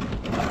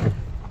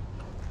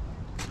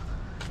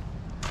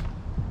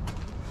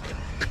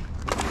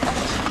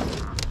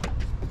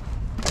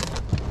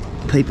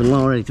 People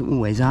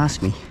always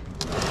ask me,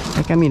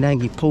 how come you don't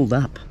get pulled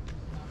up?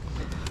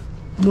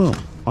 Well,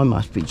 I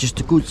must be just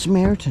a good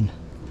Samaritan.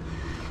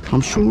 I'm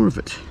sure of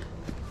it.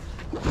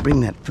 Bring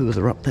that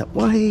further up that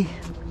way.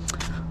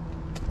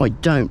 I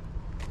don't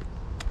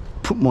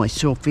put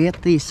myself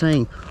out there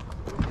saying,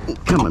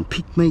 come and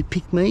pick me.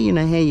 You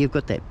know how you've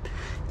got that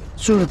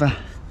sort of a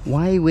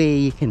way where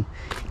you can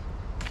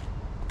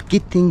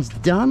get things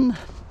done?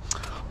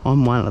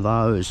 I'm one of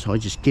those. I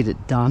just get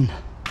it done.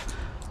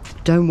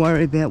 Don't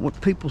worry about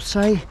what people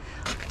say.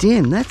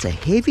 Damn, that's a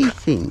heavy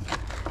thing.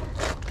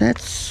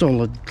 That's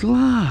solid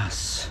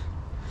glass.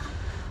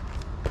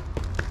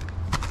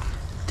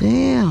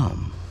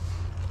 Damn.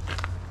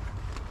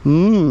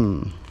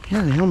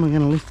 How the hell am I going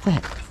to lift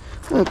that?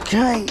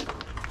 Okay.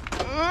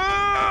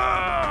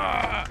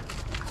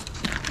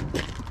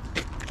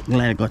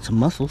 Glad I got some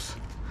muscles.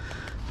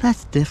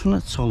 That's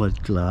definite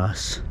solid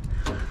glass.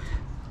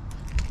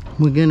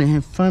 We're going to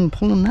have fun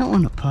pulling that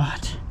one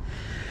apart.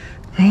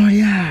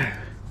 Rightio.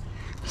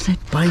 Does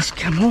that base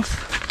come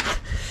off?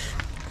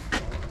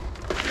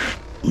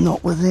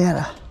 Not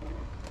without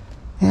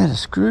a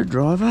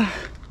screwdriver.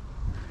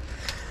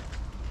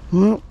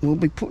 Well, we'll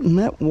be putting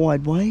that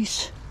wide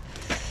ways.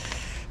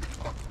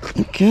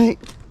 Okay.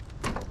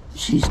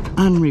 She's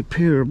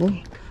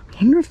unrepairable.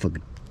 Wonder if I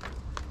could...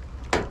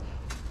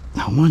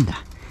 I wonder.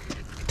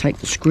 Take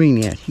the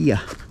screen out here.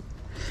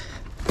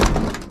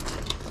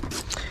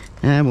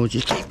 And we'll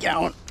just keep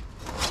going.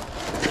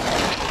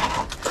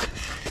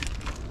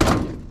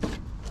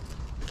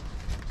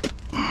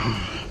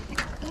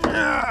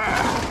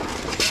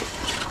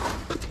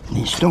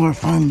 These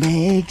styrofoam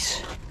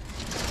bags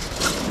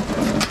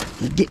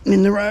are getting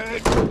in the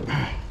road.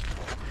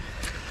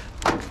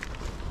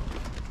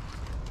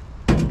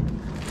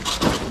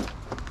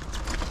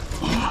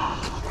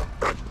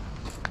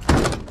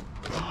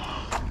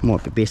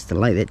 Might be best to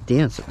lay that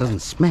down so it doesn't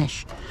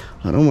smash.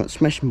 I don't want it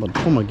smashing by the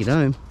time I get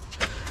home.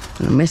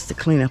 And a mess to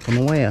clean up on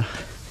the way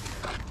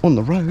on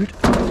the road,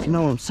 if you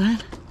know what I'm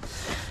saying.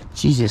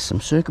 Geez, there's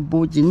some circuit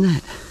boards in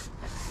that.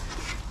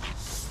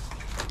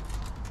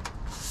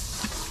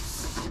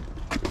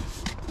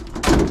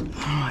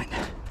 Right,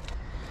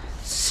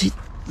 sit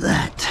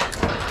that.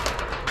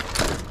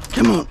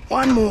 Come on,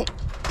 one more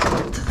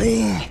to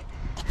there.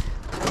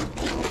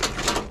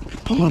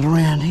 Pull it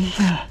around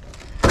here.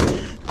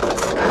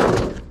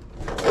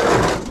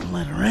 Pull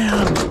it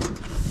around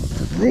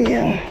to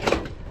there.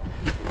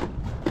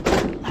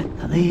 That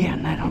to there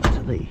and that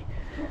onto there.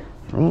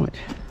 Right.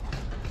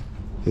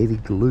 Heavy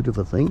glued of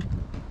a thing.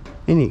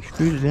 Any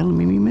extruded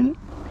aluminium in it?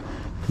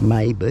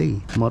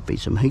 Maybe. Might be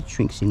some heat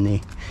shrinks in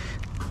there.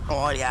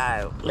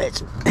 Rightio,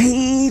 let's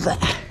heave it.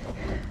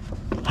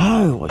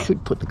 Oh, I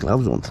should put the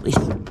gloves on for this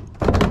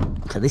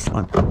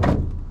one.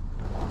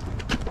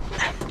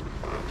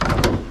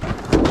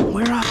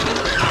 We're up.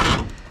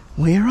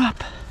 We're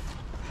up.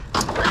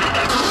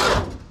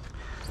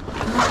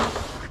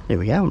 There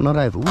we go, not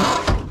over with.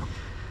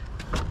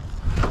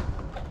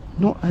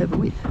 Not over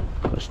with.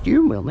 the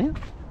steering wheel now.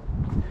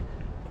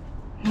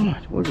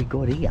 Right, what have we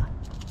got here?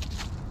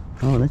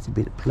 Oh, that's a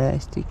bit of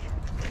plastic.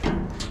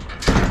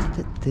 Put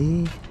that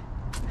there.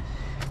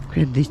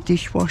 Grab this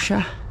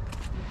dishwasher.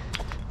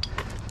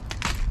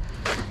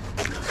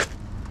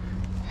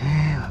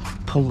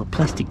 Pull the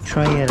plastic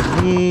tray out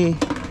of there.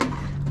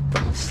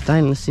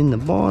 Stainless in the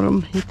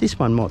bottom. This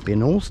one might be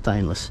an all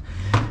stainless.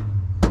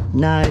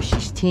 No,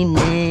 she's tin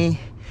there.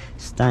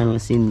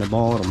 Stainless in the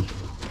bottom.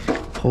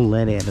 Pull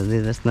that out of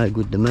there. That's no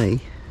good to me.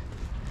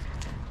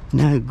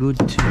 No good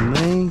to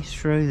me.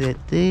 Throw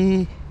that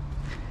there.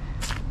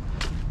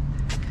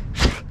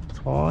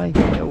 Fly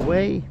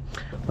away.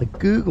 I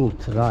googled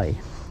today.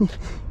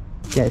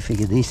 Go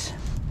figure this.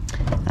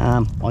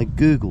 I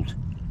googled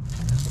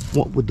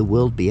what would the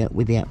world be at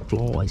without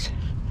flies,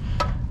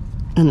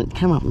 and it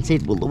came up and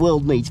said, well, the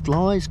world needs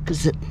flies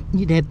because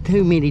you'd have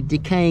too many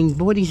decaying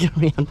bodies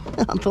around.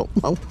 I thought,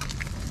 well,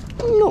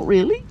 not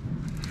really.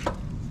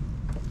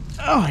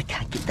 Oh, I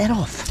can't get that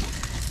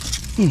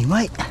off.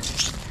 Anyway,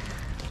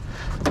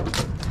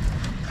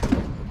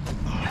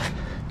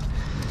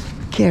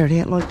 carry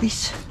it out like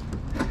this.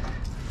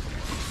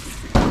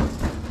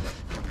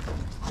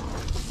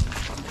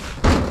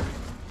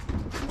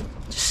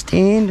 Just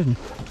stand and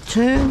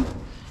turn.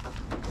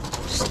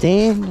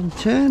 Stand and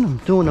turn. I'm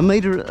doing a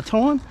metre at a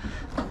time.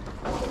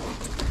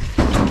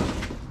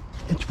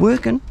 It's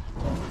working.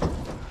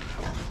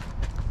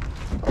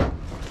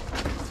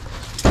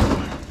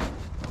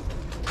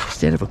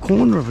 Instead of a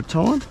corner of a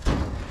time.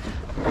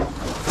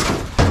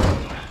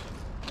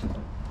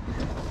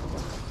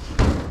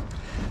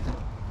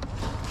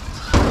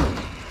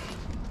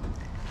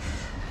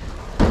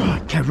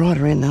 Right, go right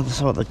around the other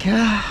side of the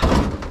car.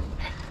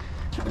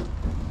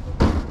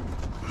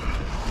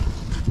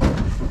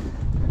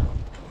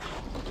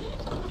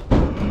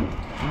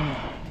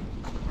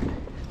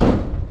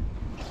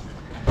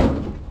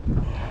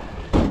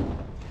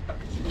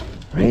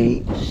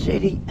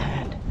 Ready,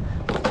 and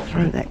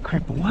throw that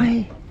crap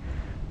away.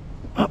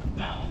 Up,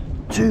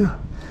 2,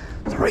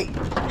 3.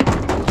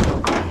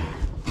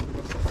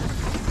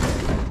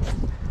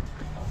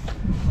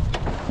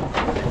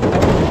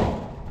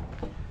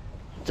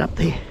 It's up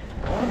there.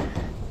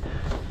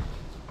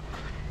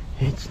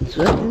 It's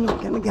certainly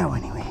not going to go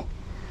anywhere.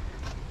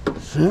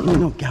 Certainly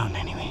not going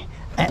anywhere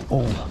at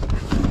all.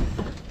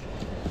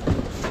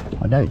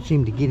 I don't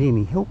seem to get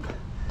any help,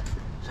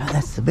 so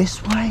that's the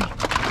best way.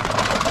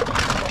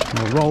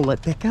 I'll roll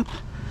that back up,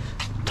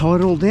 tie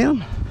it all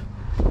down,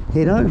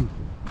 head home.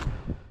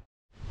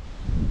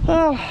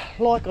 Oh,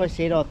 like I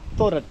said, I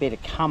thought I'd better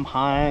come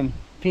home,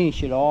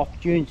 finish it off.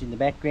 June's in the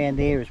background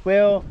there as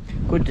well.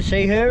 Good to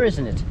see her,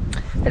 isn't it?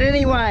 But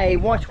anyway,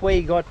 what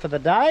we got for the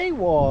day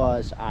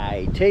was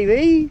a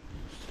TV.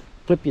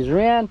 Flip yours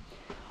around.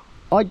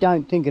 I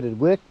don't think it'd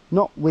work,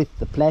 not with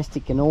the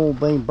plastic and all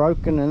being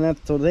broken and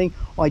that sort of thing.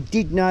 I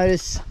did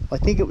notice, I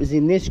think it was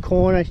in this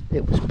corner,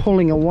 it was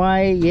pulling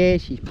away. Yeah,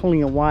 she's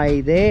pulling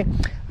away there.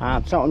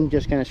 So I'm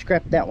just going to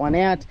scrap that one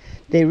out.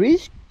 There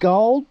is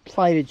gold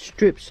plated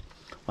strips.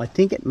 I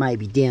think it may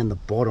be down the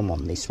bottom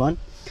on this one.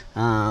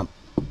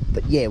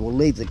 But yeah, we'll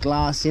leave the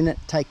glass in it,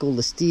 take all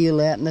the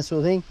steel out and that sort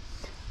of thing.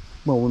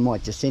 Well, we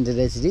might just send it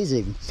as it is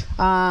even.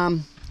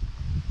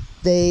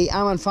 The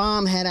Almond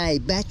Farm had a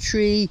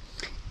battery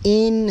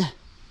in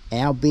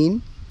our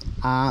bin,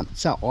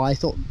 so I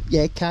thought,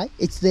 yeah, okay,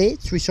 it's there,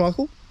 it's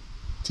recycled,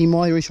 it's in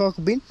my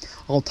recycle bin,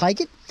 I'll take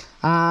it.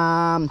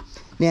 Now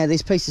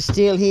this piece of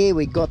steel here,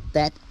 we got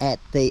that at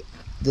the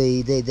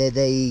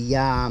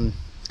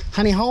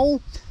honey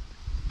hole,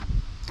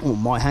 or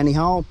my honey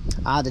hole.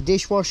 The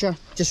dishwasher,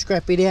 just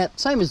scrap it out,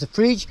 same as the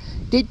fridge.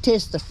 Did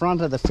test the front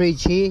of the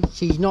fridge here.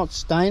 She's not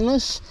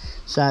stainless,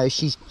 so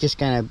she's just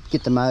going to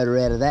get the motor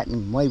out of that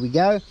and away we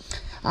go.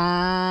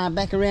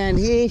 Back around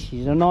here,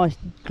 she's a nice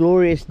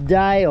glorious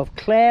day of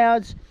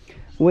clouds.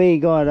 We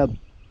got a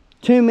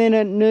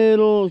 2-minute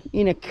noodle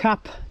in a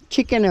cup,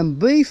 chicken and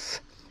beef,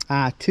 2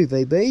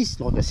 VBs.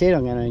 Like I said,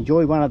 I'm going to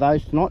enjoy one of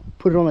those tonight,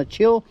 put it on a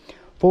chill.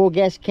 4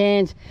 gas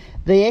cans.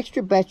 The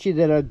extra battery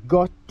that I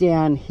got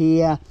down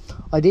here,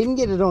 I didn't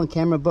get it on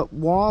camera, but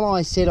while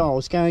I said I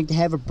was going to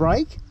have a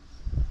break,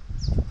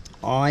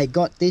 I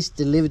got this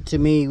delivered to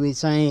me with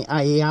saying,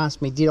 he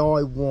asked me, did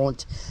I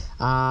want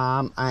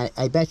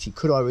a battery,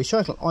 could I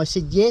recycle it? I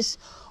said yes.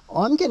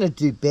 I'm going to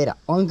do better,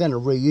 I'm going to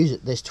reuse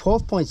it. There's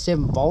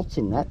 12.7 volts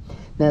in that.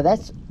 Now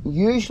that's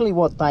usually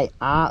what they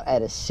are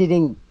at a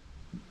sitting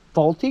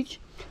voltage,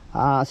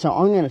 so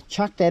I'm going to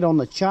chuck that on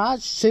the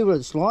charge, see what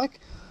it's like.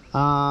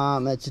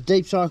 It's a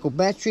deep cycle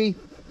battery,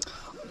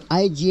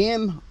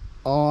 AGM.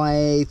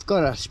 I've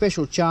got a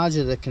special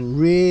charger that can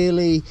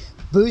really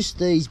boost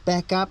these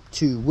back up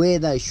to where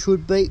they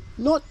should be,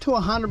 not to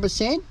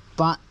 100%,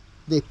 but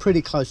they're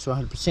pretty close to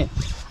 100%.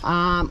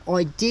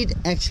 I did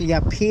actually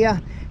up here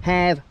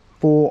have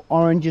 4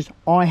 oranges.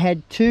 I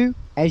had 2,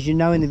 as you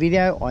know in the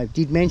video, I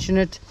did mention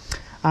it,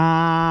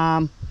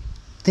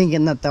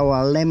 thinking that they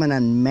were lemon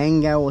and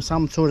mango or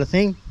some sort of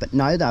thing, but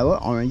no, they were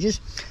oranges.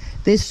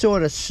 This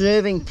sort of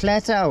serving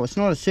platter, oh, it's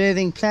not a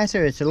serving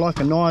platter, it's like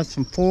a knives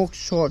and forks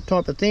sort of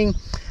type of thing.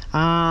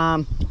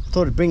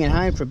 Thought I'd bring it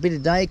home for a bit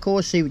of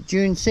decor, see what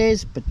June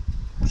says, but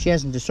she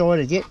hasn't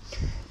decided yet.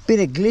 Bit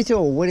of glitter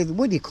or whatever,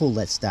 what do you call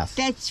that stuff?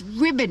 That's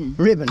ribbon.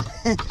 Ribbon.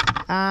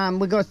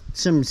 We got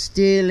some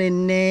steel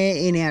in there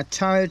in our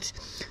tote,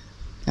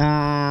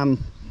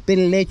 bit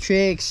of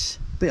electrics,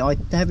 but I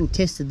haven't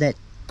tested that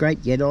grate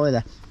yet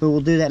either, but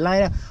we'll do that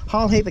later.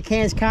 Whole heap of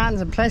cans,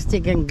 cartons and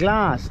plastic and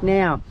glass.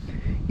 Now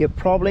you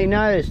probably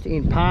noticed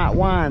in part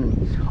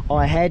 1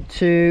 I had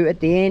to at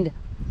the end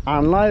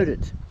unload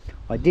it.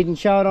 I didn't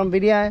show it on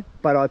video,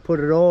 but I put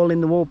it all in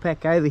the wall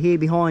pack over here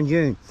behind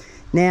June.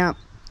 Now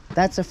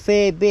that's a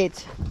fair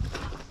bit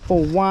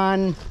for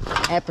one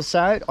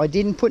episode. I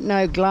didn't put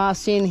no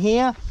glass in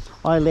here,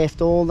 I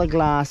left all the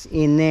glass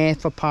in there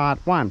for part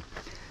 1.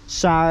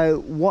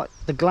 So what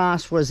the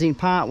glass was in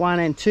part 1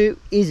 and 2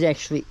 is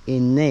actually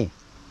in there.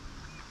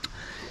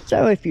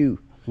 So if you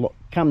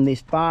come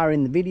this far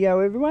in the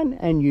video, everyone,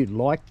 and you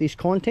like this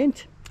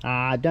content,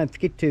 don't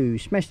forget to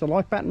smash the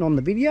like button on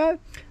the video.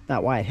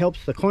 That way it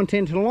helps the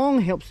content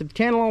along, helps the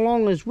channel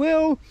along as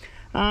well,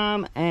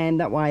 and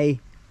that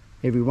way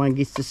everyone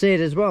gets to see it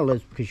as well,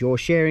 because you're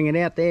sharing it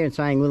out there and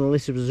saying, well,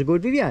 this was a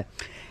good video.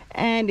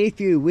 And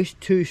if you wish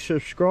to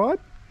subscribe,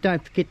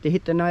 don't forget to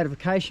hit the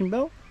notification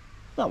bell.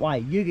 That way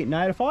you get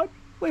notified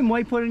when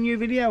we put a new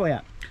video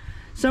out.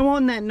 So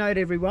on that note,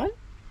 everyone,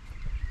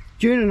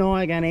 June and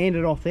I are going to end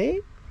it off there.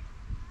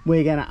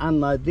 We're going to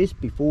unload this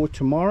before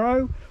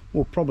tomorrow.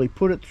 We'll probably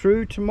put it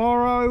through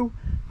tomorrow.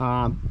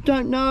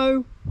 Don't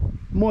know,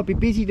 might be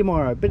busy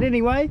tomorrow, but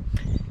anyway,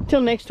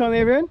 till next time,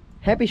 everyone,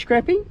 happy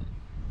scrapping,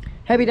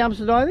 happy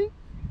dumpster diving,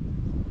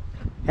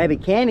 happy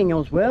canning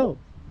as well,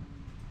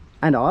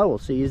 and I will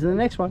see you in the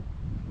next one.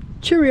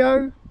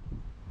 Cheerio.